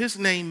 his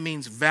name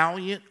means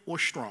valiant or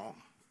strong.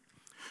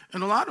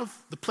 And a lot of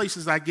the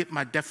places I get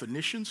my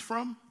definitions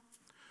from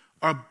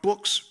are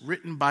books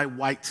written by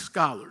white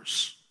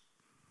scholars.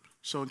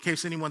 So in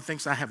case anyone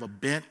thinks I have a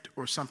bent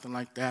or something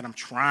like that, I'm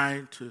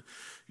trying to,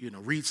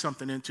 read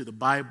something into the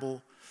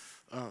Bible.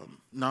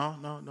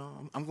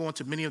 No. I'm going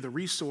to many of the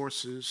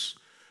resources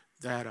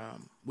that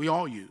we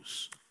all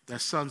use, that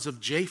sons of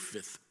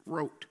Japheth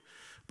wrote.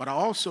 But I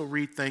also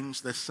read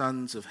things that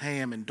sons of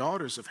Ham and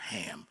daughters of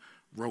Ham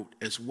wrote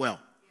as well.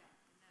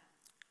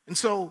 And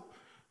so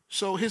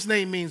his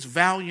name means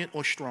valiant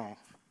or strong.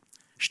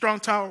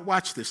 Strong Tower,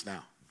 watch this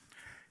now.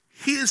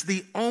 He is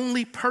the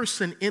only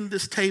person in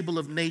this table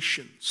of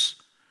nations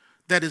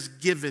that is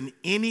given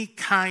any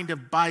kind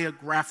of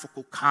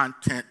biographical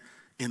content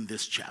in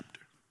this chapter.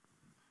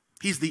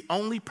 He's the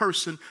only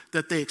person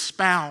that they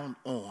expound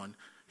on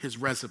his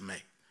resume.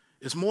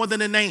 It's more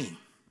than a name.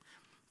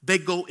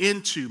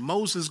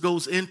 Moses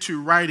goes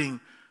into writing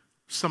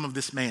some of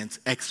this man's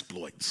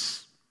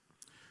exploits.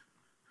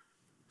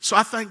 So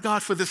I thank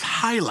God for this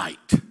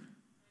highlight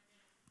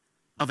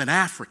of an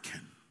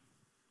African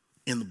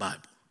in the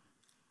Bible,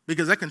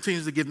 because that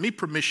continues to give me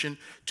permission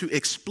to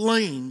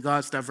explain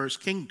God's diverse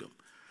kingdom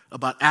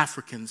about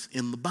Africans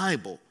in the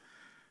Bible.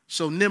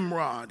 So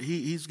Nimrod,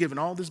 he's given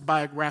all this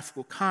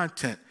biographical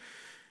content.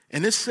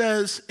 And it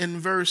says in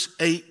verse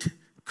 8,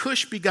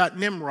 Cush begot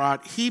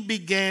Nimrod. He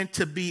began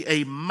to be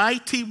a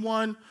mighty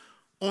one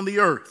on the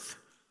earth.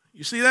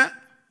 You see that?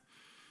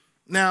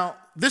 Now,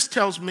 this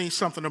tells me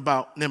something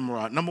about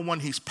Nimrod. Number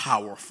one, he's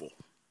powerful.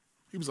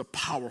 He was a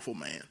powerful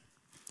man.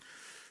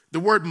 The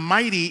word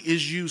mighty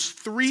is used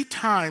 3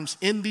 times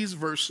in these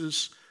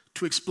verses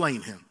to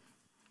explain him.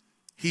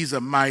 He's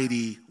a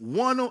mighty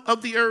one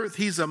of the earth.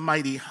 He's a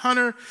mighty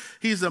hunter.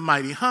 He's a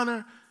mighty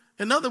hunter.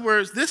 In other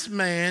words, this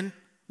man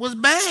was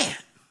bad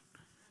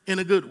in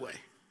a good way.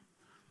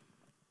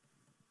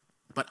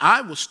 But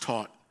I was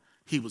taught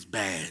he was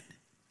bad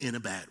in a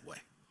bad way.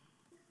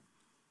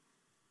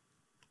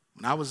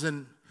 When I was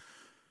in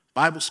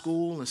Bible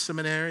school and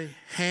seminary,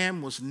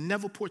 Nimrod was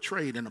never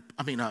portrayed in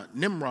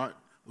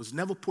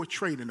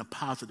a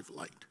positive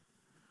light.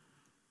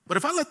 But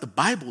if I let the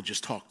Bible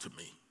just talk to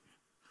me,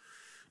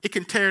 it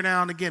can tear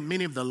down, again,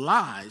 many of the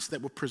lies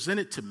that were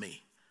presented to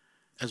me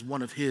as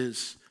one of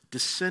his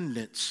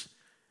descendants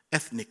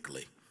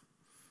ethnically.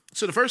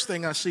 So the first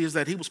thing I see is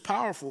that he was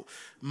powerful,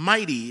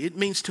 mighty. It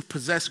means to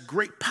possess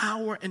great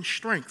power and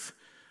strength.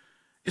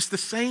 It's the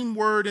same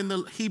word in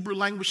the Hebrew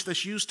language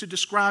that's used to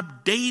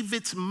describe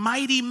David's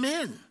mighty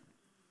men.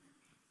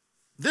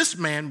 This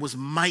man was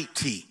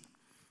mighty.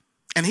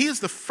 And he is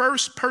the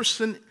first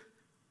person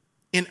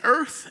in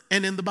earth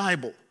and in the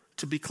Bible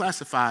to be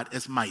classified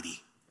as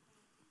mighty.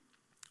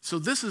 So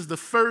this is the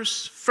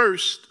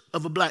first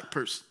of a black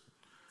person.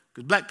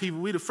 Because black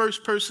people, we the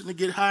first person to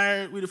get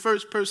hired. We the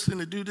first person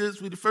to do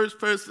this. We the first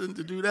person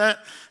to do that.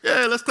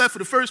 Yeah, let's clap for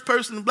the first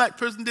person. The black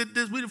person did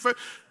this. We the first.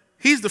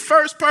 He's the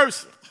first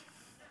person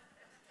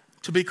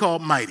to be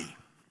called mighty.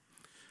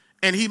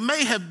 And he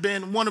may have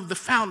been one of the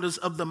founders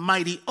of the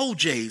mighty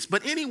OJs.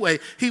 But anyway,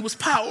 he was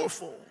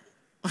powerful.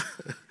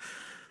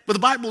 But the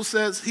Bible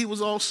says he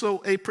was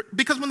also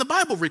because when the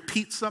Bible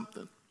repeats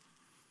something,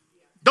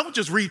 don't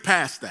just read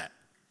past that.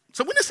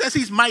 So when it says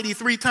he's mighty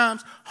 3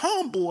 times,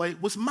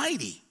 homeboy was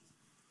mighty.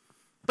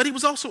 But he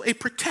was also a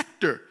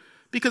protector,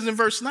 because in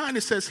verse 9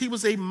 it says he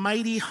was a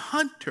mighty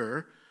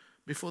hunter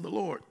before the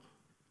Lord.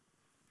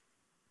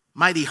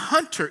 Mighty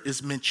hunter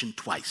is mentioned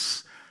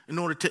twice in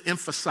order to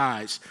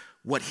emphasize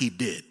what he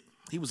did.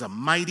 He was a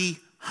mighty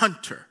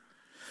hunter.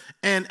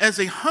 And as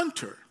a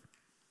hunter,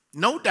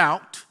 no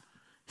doubt,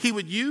 he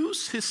would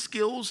use his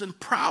skills and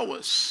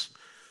prowess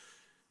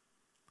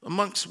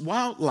amongst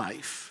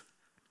wildlife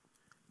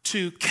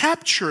to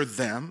capture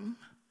them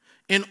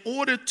in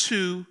order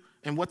to,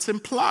 and what's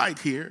implied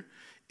here,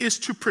 is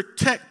to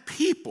protect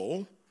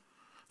people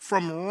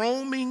from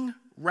roaming,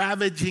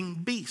 ravaging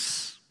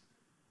beasts.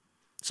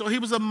 So he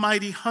was a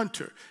mighty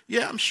hunter.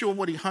 Yeah, I'm sure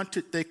what he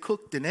hunted, they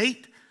cooked and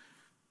ate.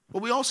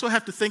 But we also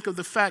have to think of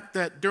the fact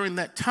that during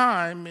that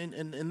time,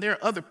 and there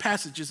are other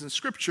passages in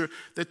Scripture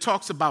that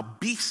talks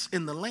about beasts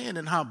in the land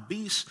and how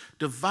beasts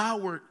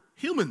devoured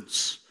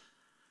humans.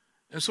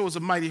 And so as a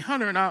mighty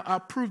hunter, and I'll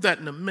prove that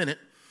in a minute,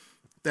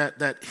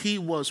 that he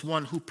was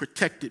one who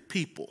protected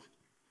people,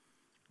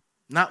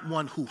 not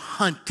one who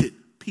hunted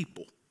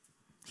people.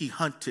 He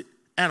hunted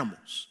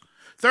animals.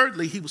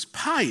 Thirdly, he was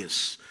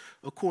pious,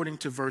 according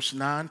to verse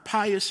 9.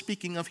 Pious,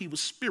 speaking of he was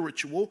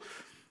spiritual,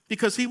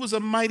 because he was a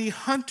mighty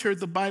hunter,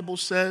 the Bible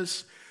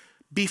says,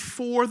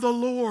 before the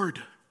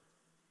Lord.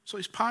 So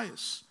he's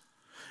pious.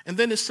 And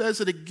then it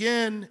says it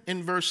again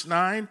in verse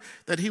 9,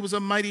 that he was a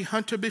mighty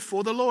hunter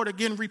before the Lord,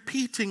 again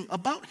repeating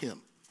about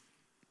him.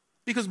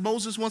 Because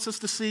Moses wants us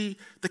to see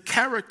the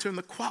character and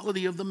the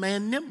quality of the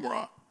man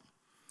Nimrod.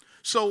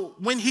 So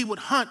when he would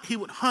hunt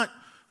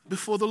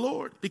before the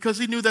Lord, because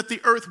he knew that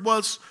the earth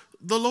was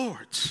the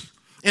Lord's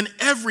and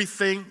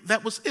everything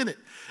that was in it.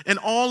 And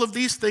all of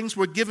these things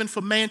were given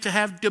for man to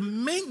have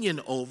dominion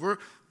over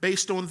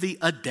based on the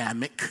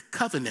Adamic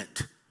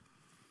covenant.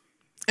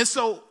 And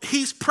so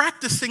he's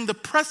practicing the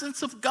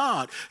presence of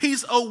God.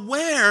 He's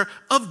aware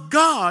of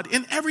God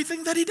in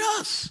everything that he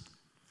does.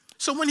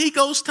 So when he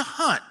goes to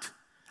hunt,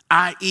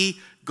 i.e.,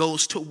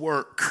 goes to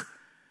work,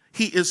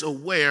 he is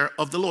aware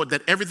of the Lord,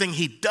 that everything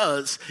he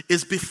does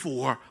is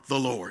before the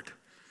Lord.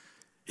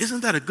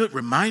 Isn't that a good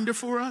reminder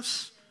for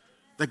us?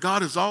 That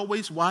God is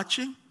always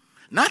watching,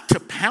 not to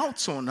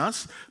pounce on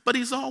us, but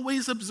he's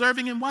always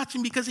observing and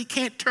watching because he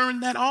can't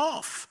turn that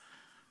off.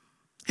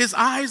 His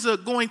eyes are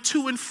going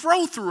to and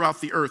fro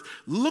throughout the earth,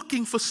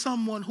 looking for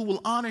someone who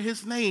will honor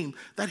his name,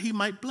 that he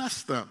might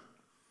bless them.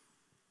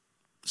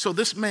 So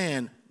this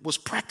man was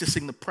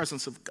practicing the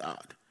presence of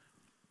God.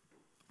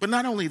 But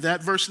not only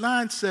that, verse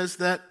 9 says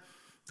that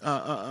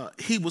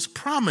he was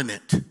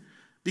prominent,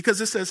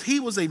 because it says he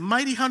was a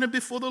mighty hunter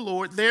before the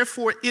Lord.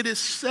 Therefore, it is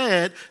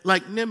said,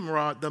 like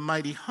Nimrod, the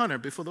mighty hunter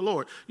before the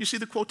Lord. You see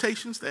the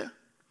quotations there?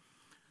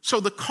 So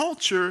the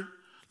culture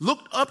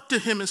looked up to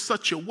him in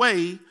such a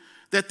way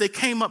that they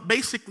came up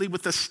basically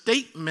with a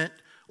statement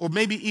or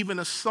maybe even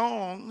a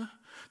song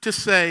to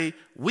say,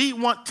 we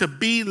want to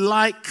be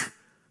like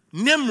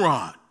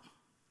Nimrod,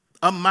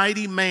 a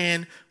mighty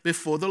man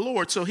before the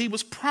Lord. So he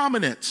was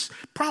prominent.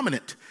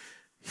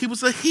 He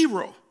was a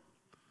hero.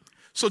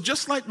 So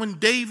just like when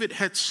David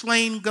had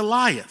slain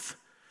Goliath,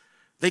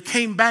 they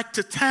came back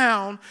to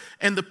town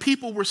and the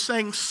people were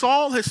saying,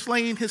 Saul has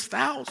slain his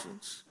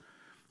thousands.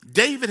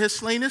 David has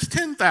slain his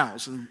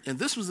 10,000. And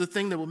this was the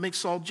thing that would make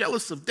Saul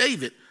jealous of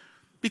David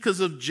because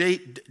of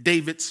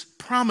David's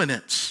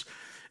prominence.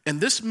 And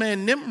this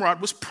man,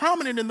 Nimrod, was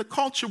prominent in the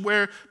culture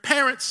where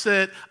parents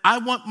said, I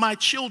want my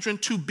children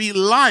to be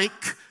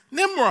like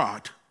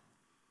Nimrod,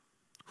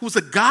 who's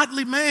a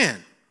godly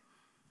man,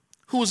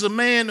 who was a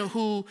man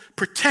who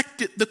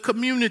protected the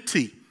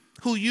community,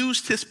 who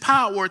used his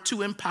power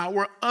to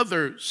empower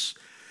others.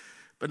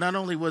 But not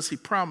only was he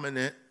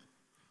prominent,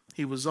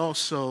 he was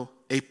also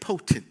a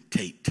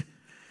potentate,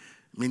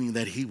 meaning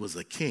that he was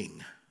a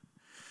king.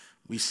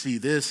 We see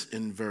this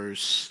in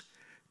verse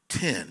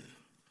 10,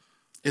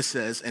 it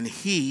says, and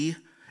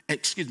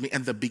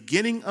the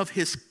beginning of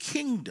his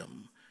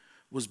kingdom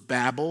was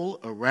Babel,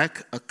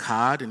 Erech,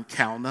 Akkad, and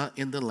Calneh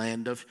in the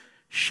land of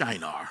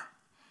Shinar.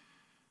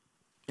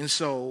 And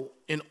so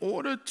in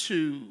order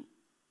to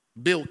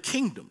build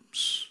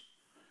kingdoms,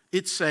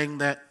 it's saying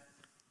that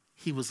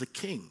he was a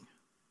king.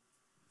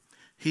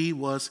 He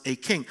was a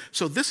king.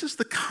 So this is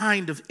the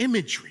kind of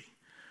imagery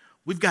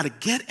we've got to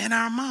get in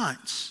our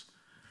minds,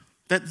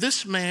 that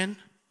this man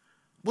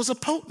was a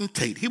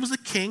potentate. He was a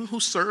king who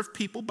served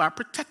people by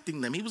protecting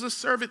them. He was a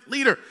servant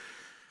leader.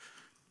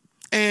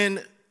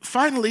 And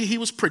finally, he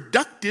was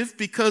productive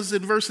because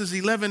in verses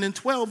 11 and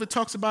 12, it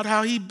talks about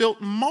how he built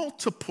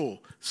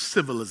multiple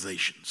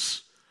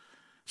civilizations.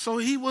 So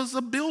he was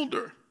a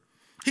builder.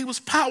 He was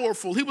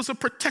powerful. He was a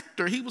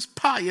protector. He was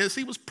pious.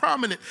 He was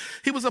prominent.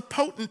 He was a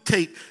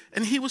potentate.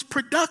 And he was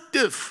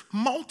productive.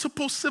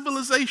 Multiple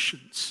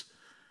civilizations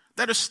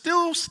that are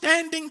still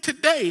standing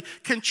today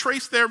can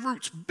trace their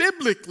roots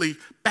biblically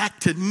back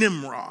to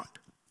Nimrod.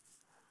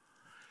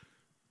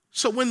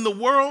 So when the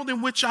world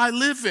in which I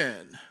live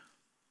in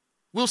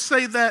will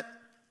say that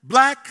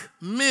black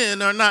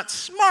men are not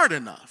smart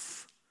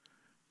enough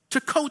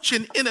to coach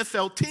an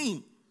NFL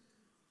team,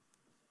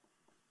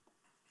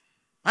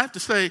 I have to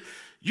say,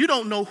 you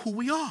don't know who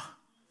we are.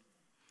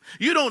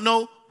 You don't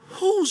know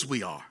whose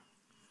we are.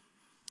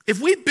 If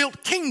we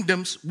built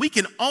kingdoms, we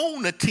can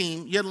own a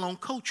team, yet alone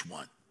coach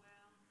one.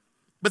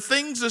 But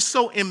things are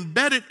so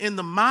embedded in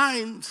the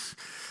minds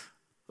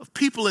of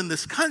people in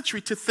this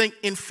country to think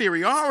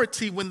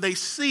inferiority when they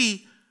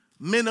see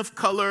men of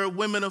color,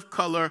 women of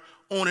color,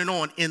 on and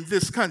on in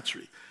this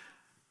country.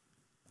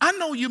 I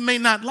know you may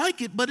not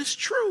like it, but it's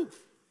true.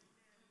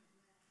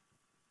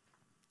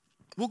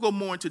 We'll go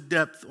more into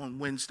depth on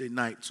Wednesday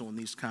nights on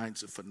these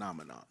kinds of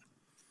phenomena.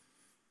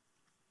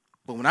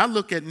 But when I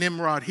look at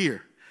Nimrod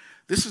here,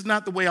 this is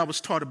not the way I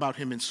was taught about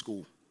him in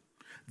school.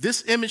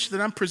 This image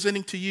that I'm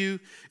presenting to you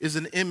is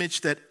an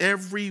image that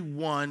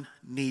everyone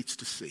needs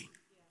to see.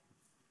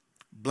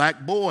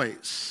 Black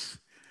boys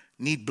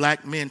need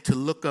black men to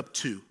look up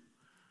to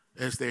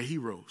as their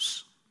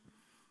heroes.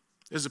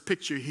 There's a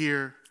picture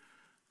here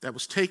that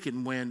was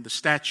taken when the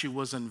statue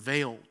was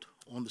unveiled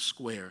on the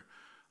square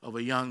of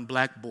a young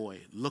black boy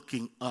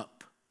looking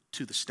up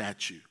to the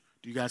statue.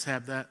 Do you guys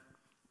have that?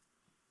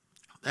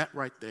 That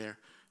right there.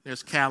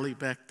 There's Callie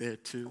back there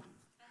too.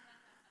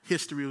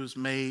 History was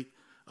made.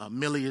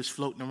 Millie is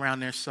floating around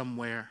there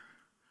somewhere.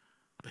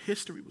 But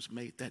history was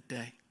made that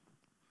day.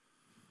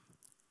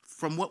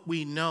 From what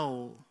we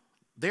know,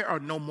 there are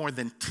no more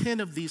than 10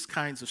 of these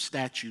kinds of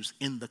statues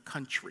in the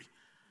country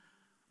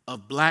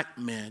of black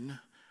men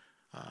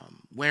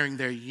wearing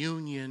their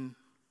Union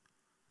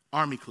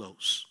Army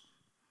clothes.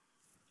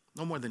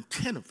 No more than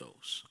 10 of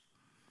those.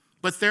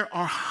 But there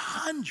are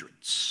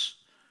hundreds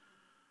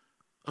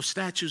of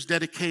statues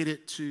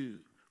dedicated to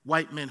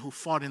white men who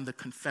fought in the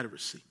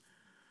Confederacy.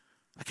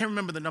 I can't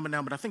remember the number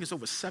now, but I think it's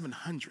over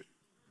 700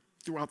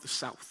 throughout the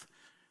South.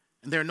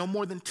 And there are no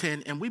more than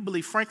 10, and we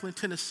believe Franklin,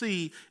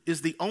 Tennessee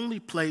is the only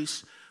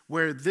place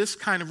where this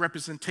kind of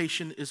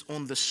representation is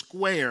on the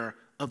square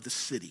of the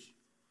city.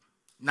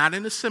 Not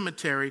in a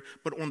cemetery,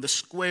 but on the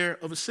square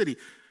of a city.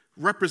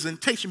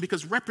 Representation,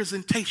 because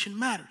representation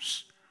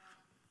matters.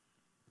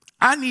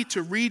 I need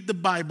to read the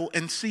Bible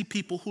and see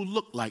people who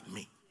look like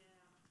me.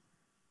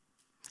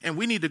 And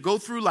we need to go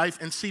through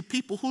life and see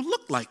people who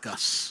look like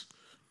us.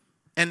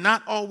 And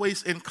not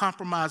always in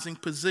compromising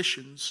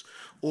positions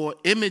or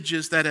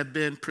images that have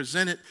been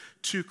presented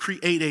to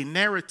create a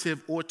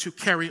narrative or to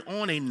carry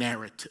on a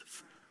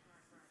narrative.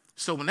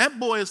 So when that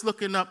boy is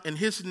looking up and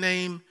his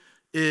name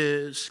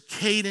is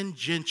Caden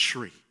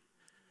Gentry,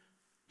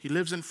 he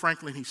lives in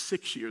Franklin, he's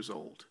 6 years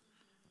old.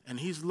 And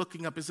he's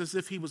looking up, it's as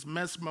if he was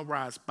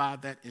mesmerized by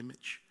that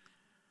image.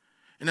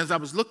 And as I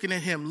was looking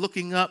at him,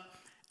 looking up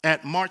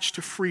at March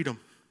to Freedom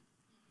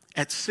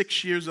at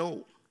 6 years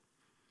old,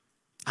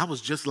 I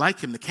was just like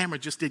him. The camera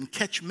just didn't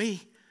catch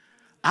me.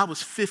 I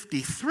was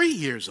 53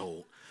 years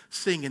old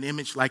seeing an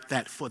image like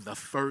that for the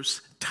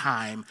first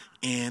time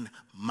in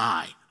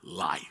my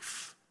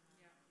life.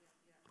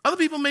 Other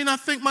people may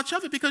not think much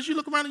of it because you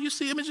look around and you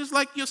see images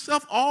like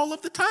yourself all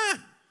of the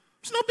time.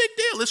 It's no big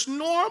deal. It's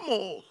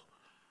normal.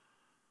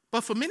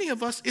 But for many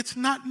of us, it's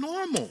not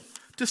normal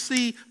to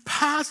see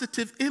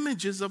positive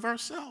images of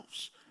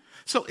ourselves.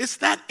 So it's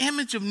that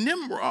image of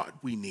Nimrod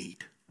we need.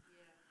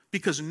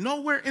 Because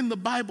nowhere in the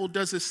Bible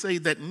does it say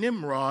that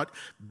Nimrod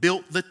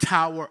built the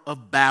Tower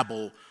of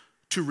Babel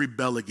to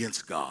rebel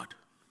against God.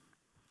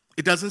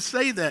 It doesn't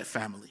say that,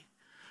 family.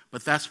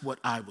 But that's what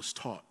I was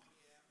taught.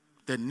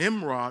 That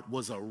Nimrod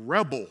was a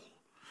rebel.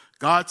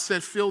 God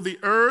said, fill the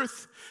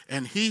earth,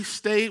 and he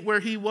stayed where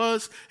he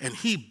was, and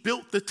he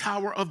built the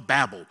Tower of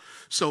Babel.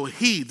 So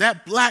he,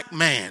 that black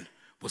man,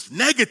 was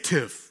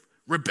negative,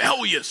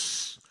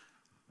 rebellious.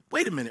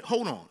 Wait a minute,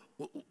 hold on.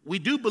 We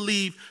do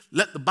believe,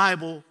 let the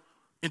Bible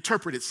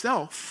interpret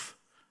itself.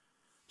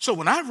 So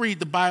when I read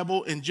the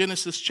Bible in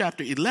Genesis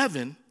chapter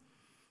 11,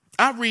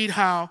 I read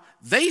how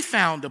they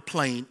found a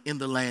plain in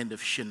the land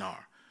of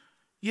Shinar.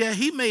 Yeah,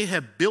 he may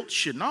have built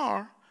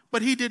Shinar,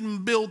 but he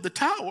didn't build the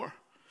tower.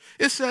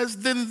 It says,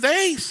 then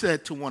they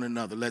said to one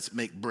another, let's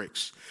make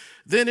bricks.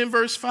 Then in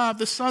verse 5,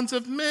 the sons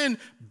of men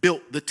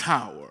built the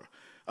tower.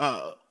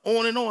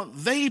 On and on.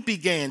 They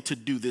began to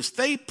do this.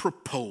 They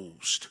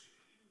proposed.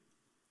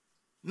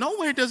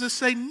 Nowhere does it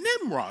say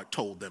Nimrod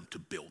told them to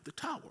build the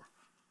tower,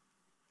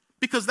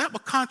 because that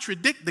would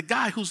contradict the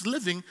guy who's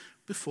living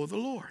before the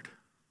Lord.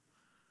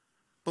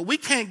 But we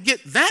can't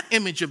get that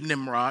image of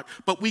Nimrod,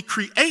 but we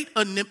create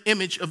an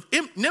image of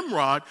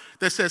Nimrod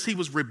that says he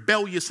was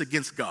rebellious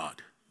against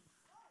God.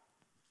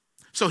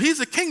 So he's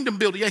a kingdom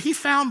builder. Yeah, he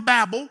found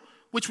Babel,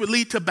 which would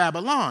lead to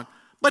Babylon.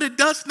 But it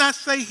does not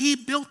say he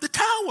built the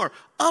tower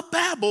of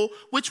Babel,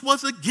 which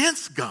was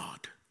against God.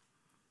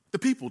 The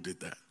people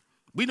did that.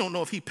 We don't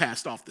know if he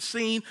passed off the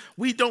scene.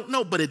 We don't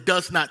know, but it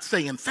does not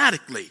say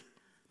emphatically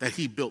that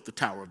he built the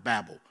Tower of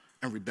Babel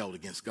and rebelled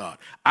against God.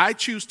 I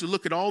choose to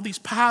look at all these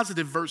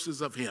positive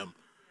verses of him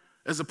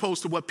as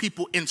opposed to what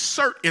people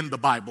insert in the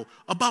Bible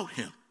about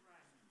him.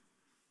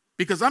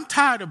 Because I'm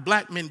tired of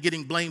black men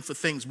getting blamed for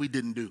things we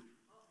didn't do.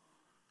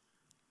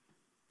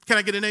 Can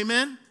I get an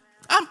amen?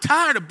 I'm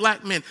tired of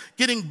black men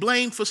getting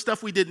blamed for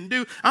stuff we didn't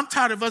do. I'm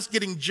tired of us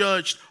getting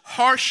judged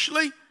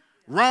harshly,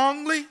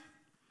 wrongly.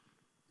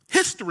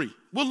 History,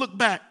 we'll look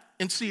back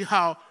and see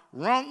how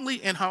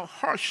wrongly and how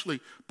harshly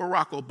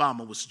Barack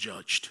Obama was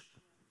judged.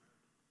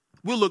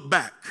 We'll look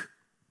back.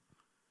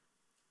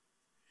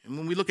 And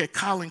when we look at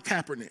Colin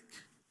Kaepernick,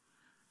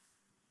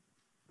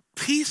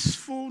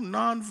 peaceful,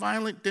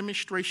 nonviolent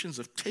demonstrations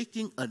of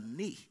taking a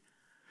knee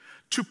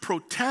to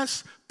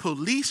protest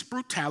police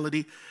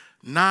brutality,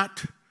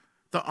 not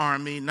the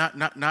army,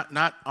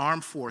 not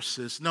armed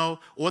forces, no,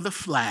 or the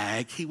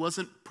flag. He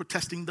wasn't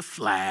protesting the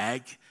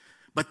flag,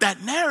 but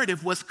that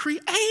narrative was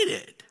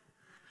created.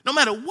 No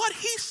matter what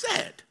he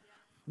said,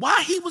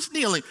 why he was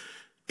kneeling,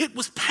 it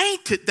was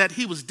painted that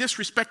he was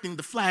disrespecting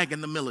the flag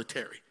and the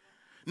military.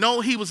 No,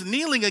 he was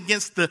kneeling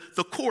against the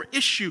core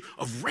issue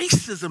of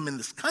racism in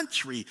this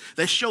country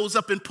that shows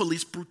up in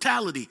police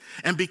brutality.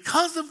 And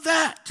because of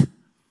that,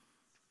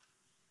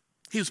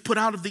 he was put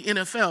out of the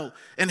NFL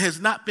and has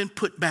not been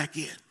put back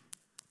in.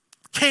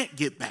 Can't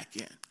get back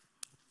in.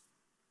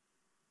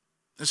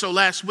 And so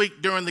last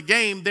week during the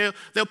game,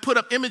 they'll put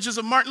up images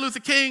of Martin Luther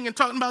King and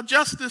talking about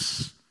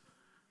justice.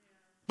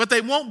 But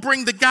they won't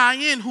bring the guy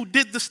in who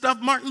did the stuff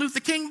Martin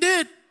Luther King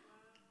did.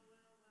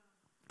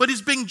 But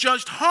he's being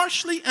judged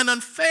harshly and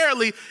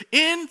unfairly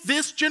in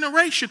this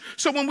generation.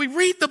 So when we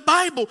read the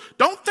Bible,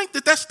 don't think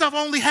that stuff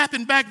only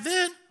happened back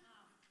then.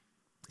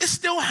 It's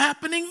still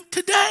happening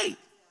today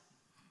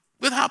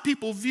with how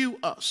people view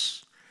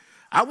us.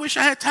 I wish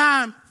I had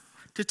time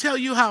to tell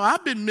you how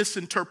I've been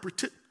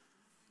misinterpreted.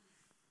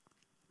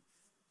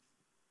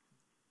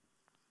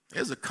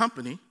 There's a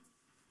company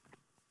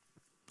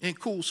in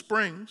Cool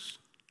Springs.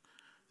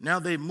 Now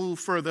they've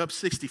moved further up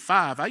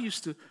 65. I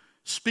used to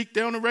speak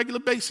there on a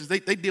regular basis. They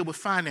deal with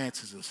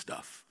finances and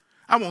stuff.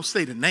 I won't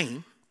say the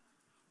name.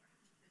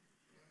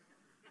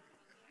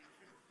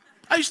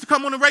 I used to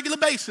come on a regular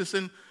basis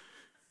and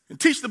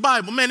teach the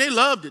Bible. Man, they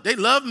loved it. They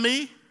loved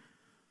me.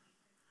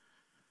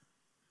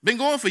 Been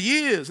going for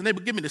years, and they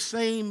would give me the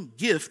same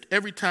gift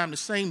every time, the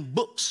same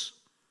books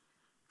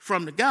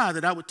from the guy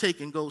that I would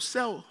take and go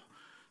sell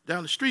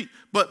down the street.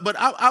 But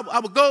I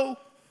would go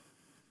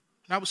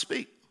and I would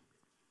speak.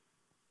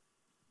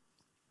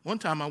 One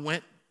time I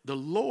went, the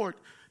Lord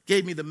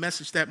gave me the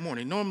message that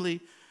morning. Normally,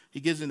 he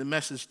gives me the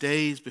message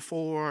days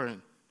before,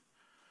 and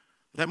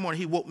that morning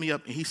he woke me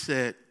up and he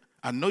said,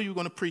 I know you're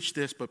going to preach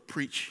this, but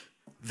preach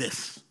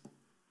this.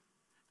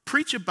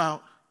 Preach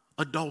about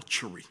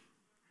adultery.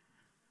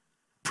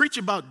 Preach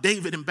about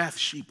David and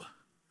Bathsheba.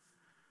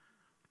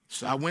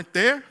 So I went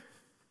there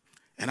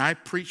and I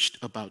preached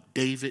about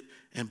David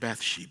and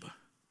Bathsheba.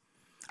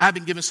 I've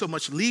been given so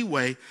much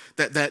leeway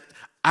that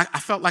I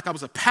felt like I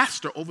was a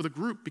pastor over the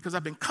group because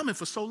I've been coming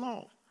for so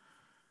long.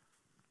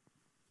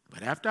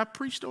 But after I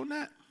preached on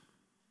that,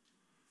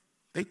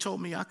 they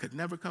told me I could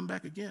never come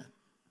back again.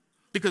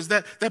 Because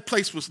that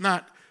place was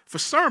not for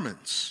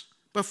sermons,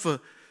 but for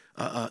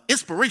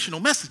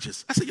inspirational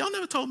messages. I said, y'all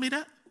never told me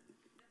that.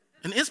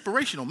 An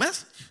inspirational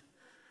message.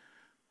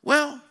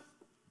 Well,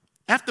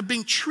 after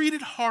being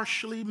treated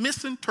harshly,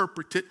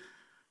 misinterpreted,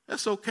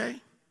 that's okay.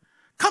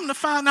 Come to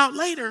find out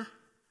later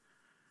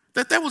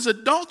that there was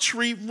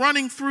adultery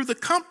running through the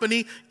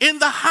company in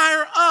the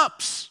higher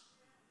ups.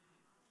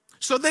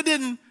 So they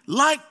didn't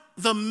like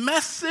the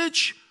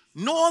message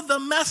nor the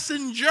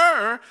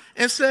messenger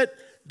and said,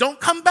 don't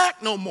come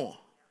back no more.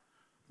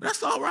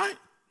 That's all right.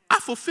 I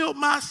fulfilled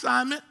my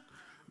assignment.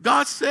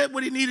 God said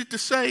what he needed to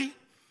say.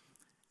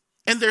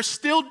 And they're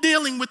still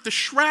dealing with the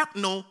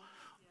shrapnel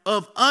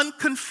of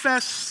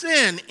unconfessed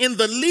sin in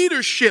the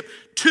leadership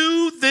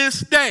to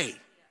this day.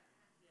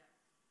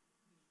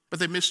 But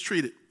they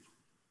mistreated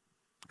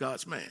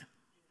God's man.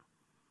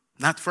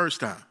 Not the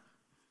first time.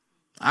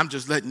 I'm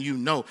just letting you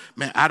know,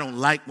 man, I don't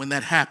like when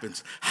that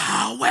happens.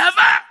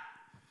 However,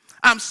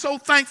 I'm so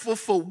thankful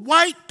for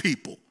white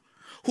people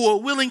who are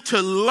willing to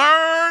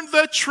learn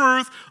the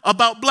truth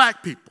about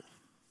black people.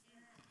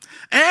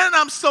 And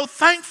I'm so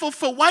thankful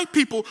for white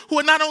people who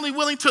are not only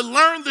willing to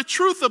learn the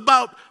truth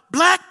about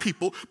black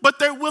people, but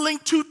they're willing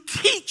to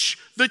teach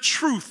the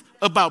truth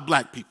about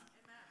black people.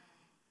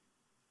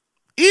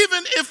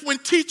 Even if when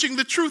teaching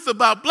the truth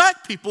about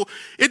black people,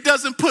 it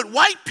doesn't put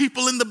white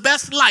people in the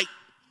best light.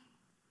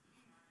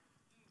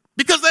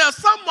 Because there are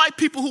some white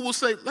people who will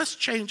say, let's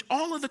change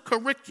all of the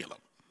curriculum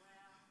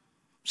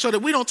so that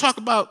we don't talk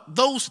about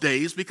those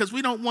days because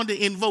we don't want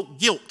to invoke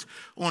guilt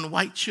on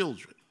white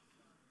children.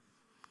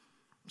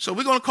 So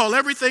we're going to call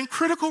everything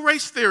critical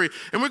race theory,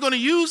 and we're going to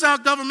use our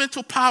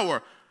governmental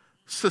power,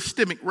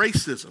 systemic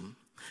racism,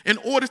 in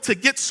order to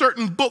get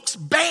certain books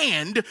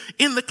banned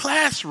in the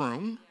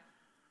classroom.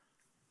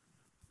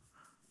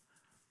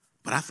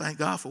 But I thank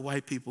God for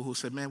white people who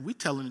said, man, we're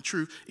telling the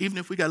truth, even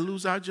if we got to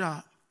lose our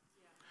job.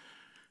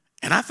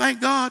 And I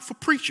thank God for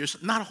preachers,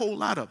 not a whole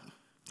lot of them,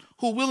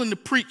 who are willing to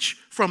preach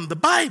from the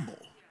Bible,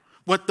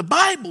 what the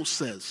Bible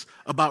says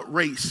about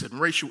race and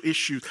racial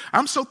issues.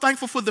 I'm so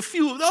thankful for the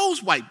few of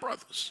those white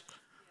brothers.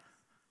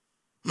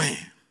 Man.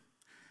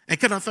 And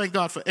can I thank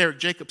God for Eric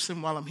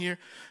Jacobson while I'm here?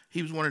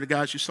 He was one of the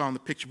guys you saw in the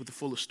picture with the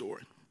fuller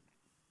story.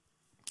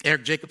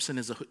 Eric Jacobson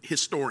is a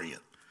historian.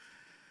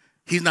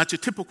 He's not your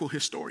typical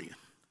historian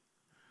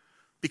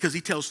because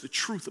he tells the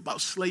truth about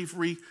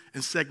slavery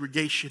and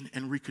segregation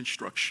and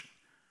Reconstruction.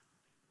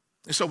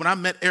 And so when I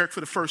met Eric for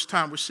the first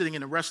time, we're sitting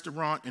in a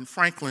restaurant in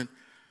Franklin,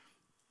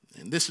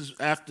 and this is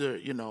after,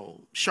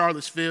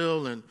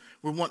 Charlottesville, and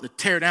we're wanting to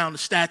tear down the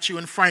statue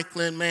in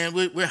Franklin, man.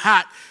 We're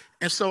hot.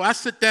 And so I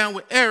sit down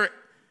with Eric,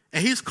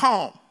 and he's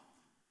calm.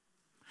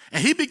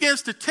 And he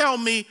begins to tell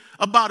me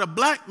about a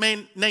black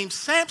man named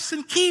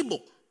Samson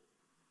Keeble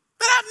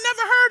that I've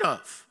never heard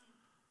of.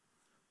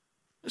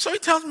 And so he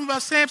tells me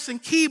about Samson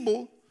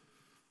Keeble,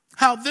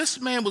 how this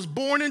man was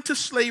born into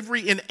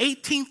slavery in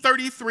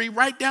 1833,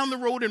 right down the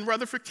road in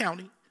Rutherford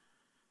County.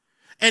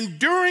 And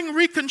during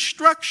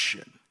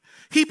Reconstruction,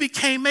 he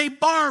became a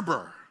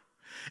barber.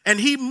 And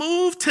he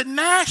moved to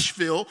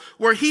Nashville,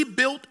 where he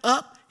built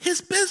up his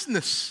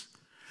business.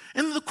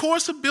 In the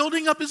course of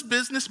building up his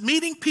business,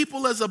 meeting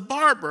people as a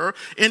barber,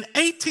 in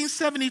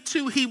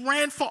 1872, he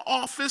ran for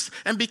office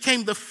and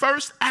became the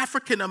first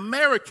African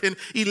American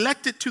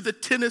elected to the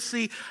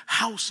Tennessee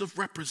House of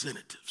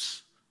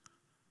Representatives.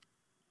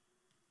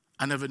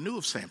 I never knew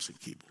of Samson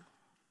Keeble,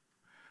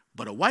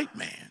 but a white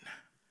man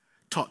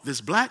taught this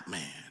black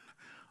man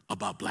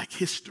about black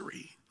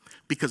history,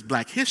 because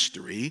black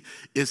history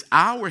is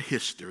our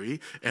history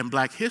and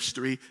black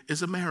history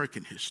is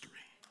American history.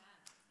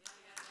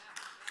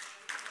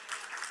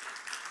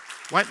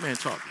 White man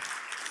taught me.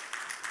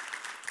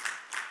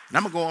 And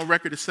I'm going to go on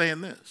record as saying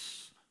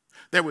this.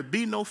 There would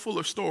be no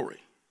fuller story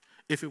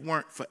if it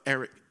weren't for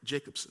Eric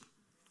Jacobson,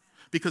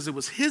 because it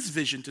was his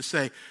vision to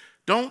say,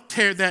 don't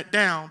tear that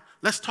down.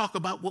 Let's talk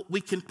about what we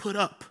can put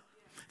up.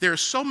 There are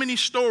so many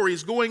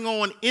stories going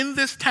on in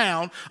this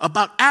town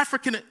about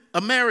African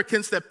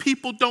Americans that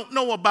people don't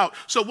know about.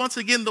 So once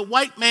again, the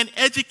white man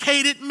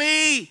educated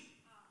me.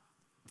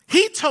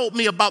 He told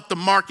me about the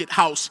market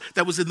house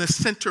that was in the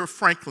center of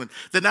Franklin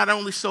that not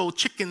only sold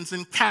chickens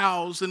and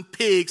cows and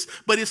pigs,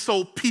 but it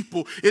sold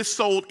people. It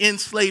sold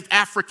enslaved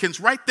Africans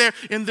right there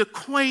in the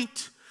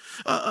quaint,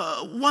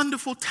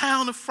 wonderful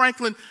town of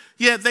Franklin.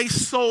 Yeah, they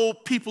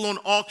sold people on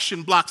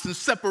auction blocks and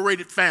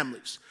separated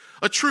families.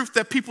 A truth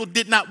that people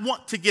did not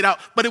want to get out,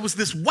 but it was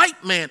this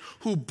white man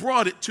who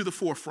brought it to the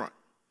forefront.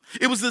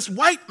 It was this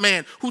white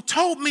man who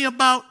told me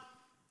about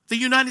the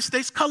United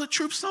States colored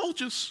troop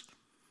soldiers.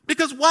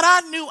 Because what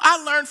I knew,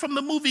 I learned from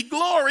the movie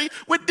Glory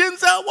with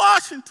Denzel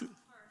Washington.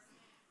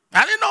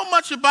 I didn't know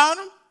much about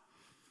him.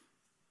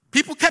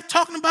 People kept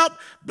talking about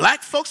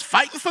black folks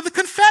fighting for the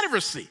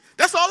Confederacy.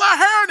 That's all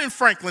I heard in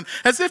Franklin,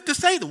 as if to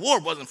say the war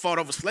wasn't fought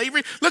over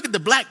slavery. Look at the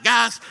black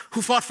guys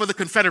who fought for the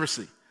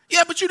Confederacy.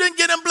 Yeah, but you didn't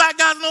get them black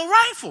guys no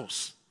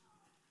rifles.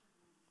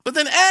 But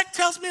then Eric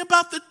tells me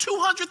about the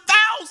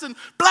 200,000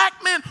 black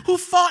men who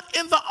fought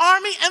in the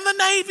Army and the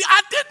Navy.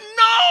 I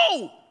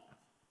didn't know.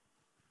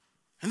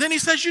 And then he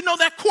says,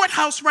 that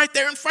courthouse right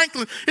there in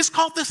Franklin, it's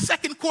called the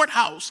Second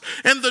Courthouse.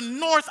 And the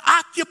North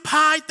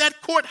occupied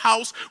that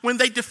courthouse when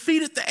they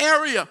defeated the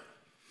area.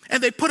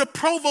 And they put a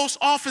provost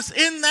office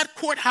in that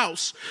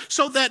courthouse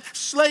so that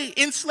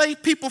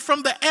enslaved people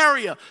from the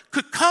area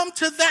could come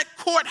to that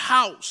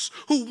courthouse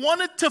who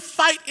wanted to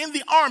fight in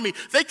the Army.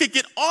 They could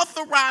get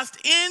authorized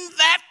in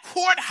that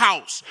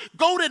courthouse,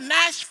 go to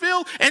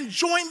Nashville and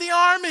join the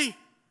Army.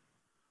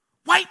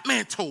 White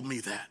man told me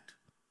that.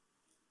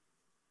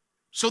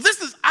 So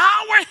this is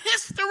our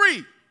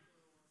history.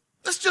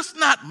 That's just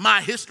not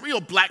my history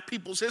or black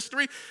people's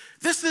history.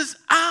 This is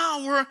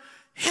our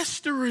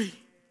history.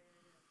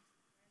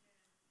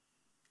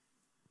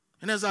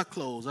 And as I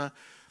close, I'm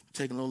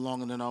taking a little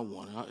longer than I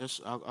want.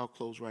 I'll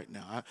close right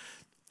now.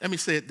 Let me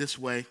say it this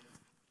way.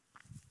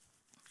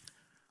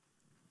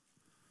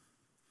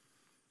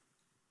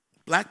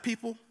 Black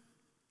people,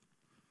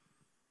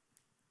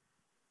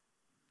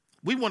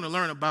 we want to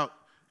learn about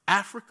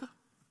Africa.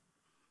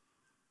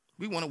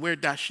 We want to wear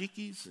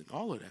dashikis and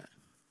all of that.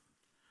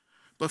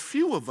 But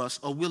few of us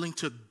are willing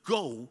to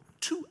go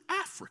to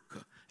Africa.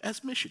 Africa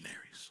as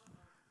missionaries.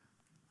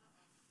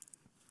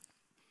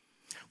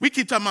 We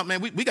keep talking about,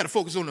 man, we got to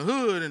focus on the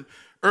hood and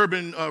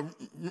urban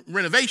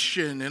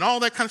renovation and all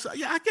that kind of stuff.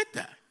 Yeah, I get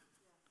that.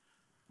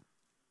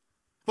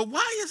 But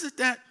why is it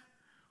that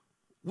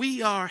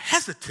we are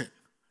hesitant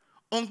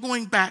on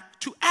going back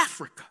to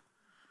Africa?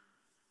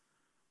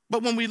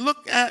 But when we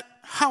look at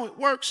how it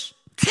works,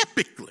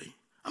 typically,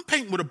 I'm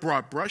painting with a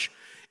broad brush,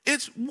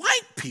 it's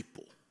white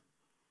people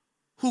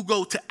who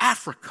go to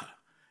Africa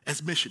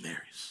as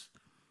missionaries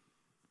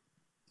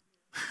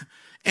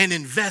and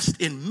invest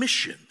in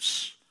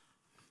missions.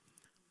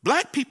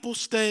 Black people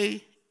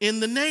stay in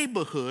the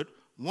neighborhood,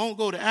 won't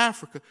go to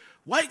Africa.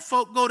 White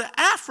folk go to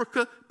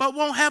Africa, but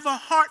won't have a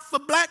heart for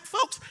black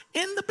folks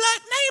in the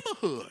black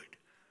neighborhood.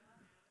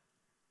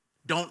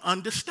 Don't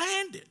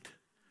understand it.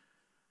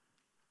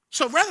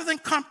 So rather than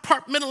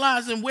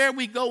compartmentalizing where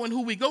we go and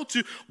who we go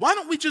to, why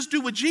don't we just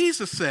do what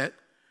Jesus said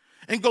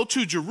and go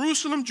to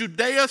Jerusalem,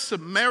 Judea,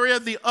 Samaria,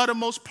 the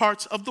uttermost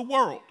parts of the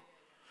world?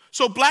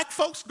 So black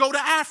folks go to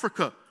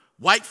Africa.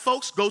 White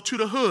folks go to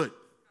the hood.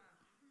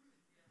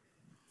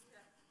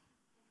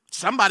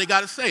 Somebody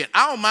got to say it.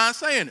 I don't mind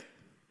saying it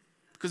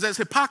because there's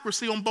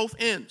hypocrisy on both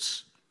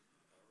ends.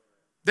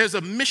 There's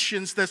a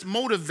missions that's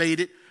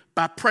motivated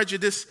by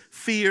prejudice,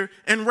 fear,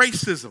 and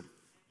racism.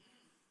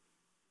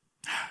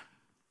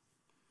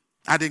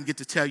 I didn't get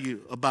to tell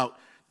you about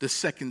the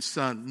second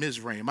son,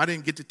 Mizraim. I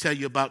didn't get to tell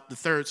you about the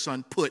third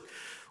son, Put,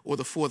 or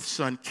the fourth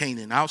son,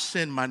 Canaan. I'll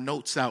send my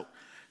notes out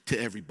to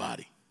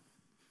everybody.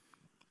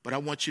 But I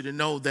want you to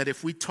know that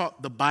if we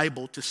taught the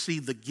Bible to see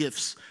the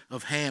gifts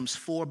of Ham's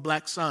 4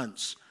 black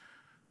sons,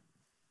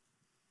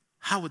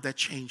 how would that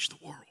change the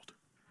world?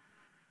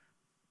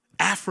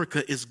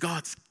 Africa is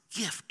God's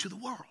gift to the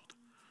world,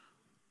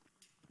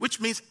 which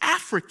means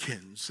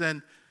Africans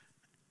and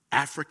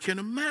African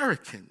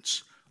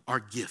Americans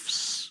are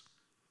gifts.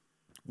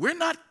 We're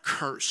not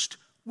cursed,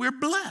 we're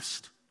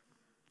blessed.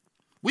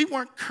 We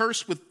weren't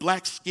cursed with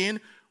black skin,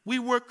 we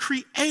were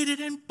created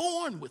and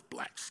born with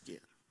black skin.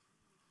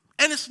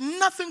 And it's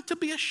nothing to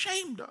be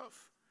ashamed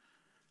of.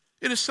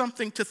 It is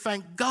something to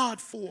thank God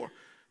for,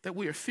 that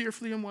we are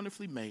fearfully and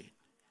wonderfully made.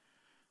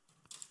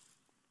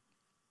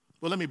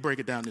 Well, let me break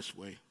it down this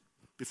way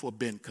before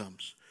Ben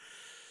comes.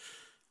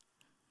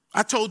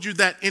 I told you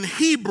that in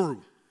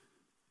Hebrew,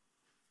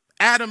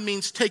 Adam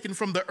means taken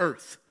from the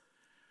earth,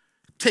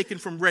 taken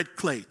from red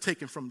clay,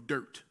 taken from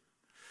dirt.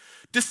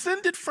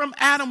 Descended from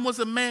Adam was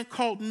a man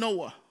called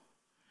Noah.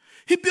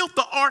 He built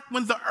the ark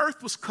when the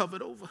earth was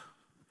covered over.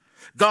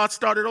 God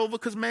started over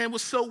because man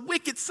was so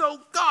wicked, so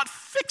God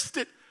fixed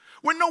it.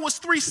 Where Noah's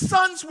 3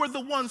 sons were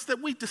the ones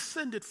that we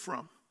descended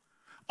from.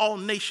 All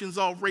nations,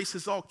 all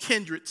races, all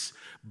kindreds,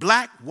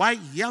 black, white,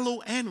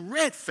 yellow, and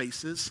red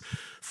faces.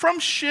 From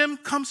Shem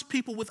comes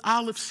people with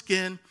olive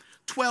skin,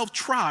 12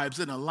 tribes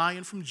and a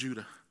lion from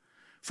Judah.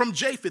 From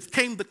Japheth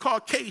came the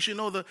Caucasian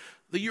or the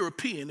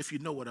European, if you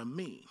know what I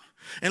mean.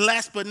 And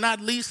last but not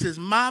least is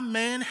my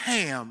man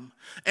Ham.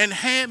 And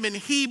Ham in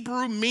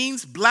Hebrew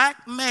means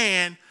black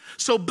man.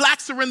 So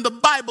blacks are in the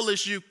Bible,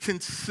 as you can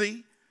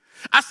see.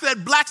 I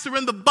said blacks are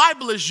in the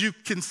Bible, as you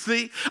can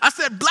see. I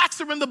said blacks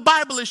are in the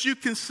Bible, as you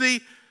can see,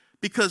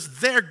 because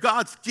they're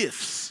God's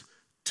gifts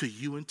to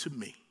you and to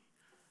me.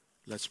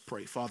 Let's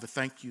pray. Father,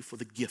 thank you for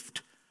the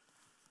gift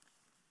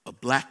of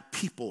black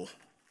people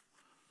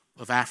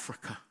of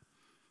Africa.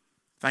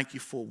 Thank you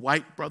for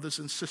white brothers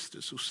and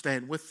sisters who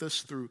stand with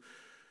us through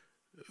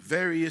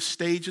various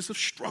stages of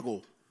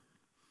struggle.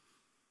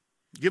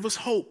 Give us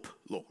hope,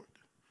 Lord,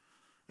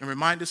 and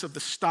remind us of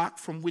the stock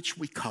from which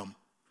we come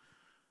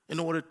in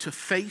order to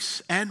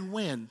face and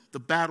win the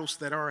battles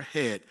that are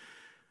ahead,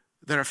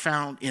 that are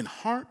found in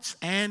hearts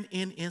and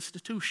in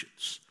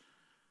institutions.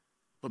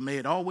 But may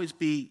it always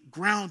be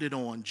grounded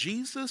on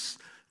Jesus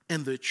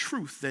and the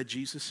truth that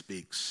Jesus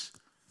speaks.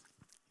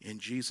 In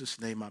Jesus'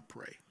 name I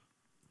pray.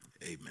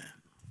 Amen.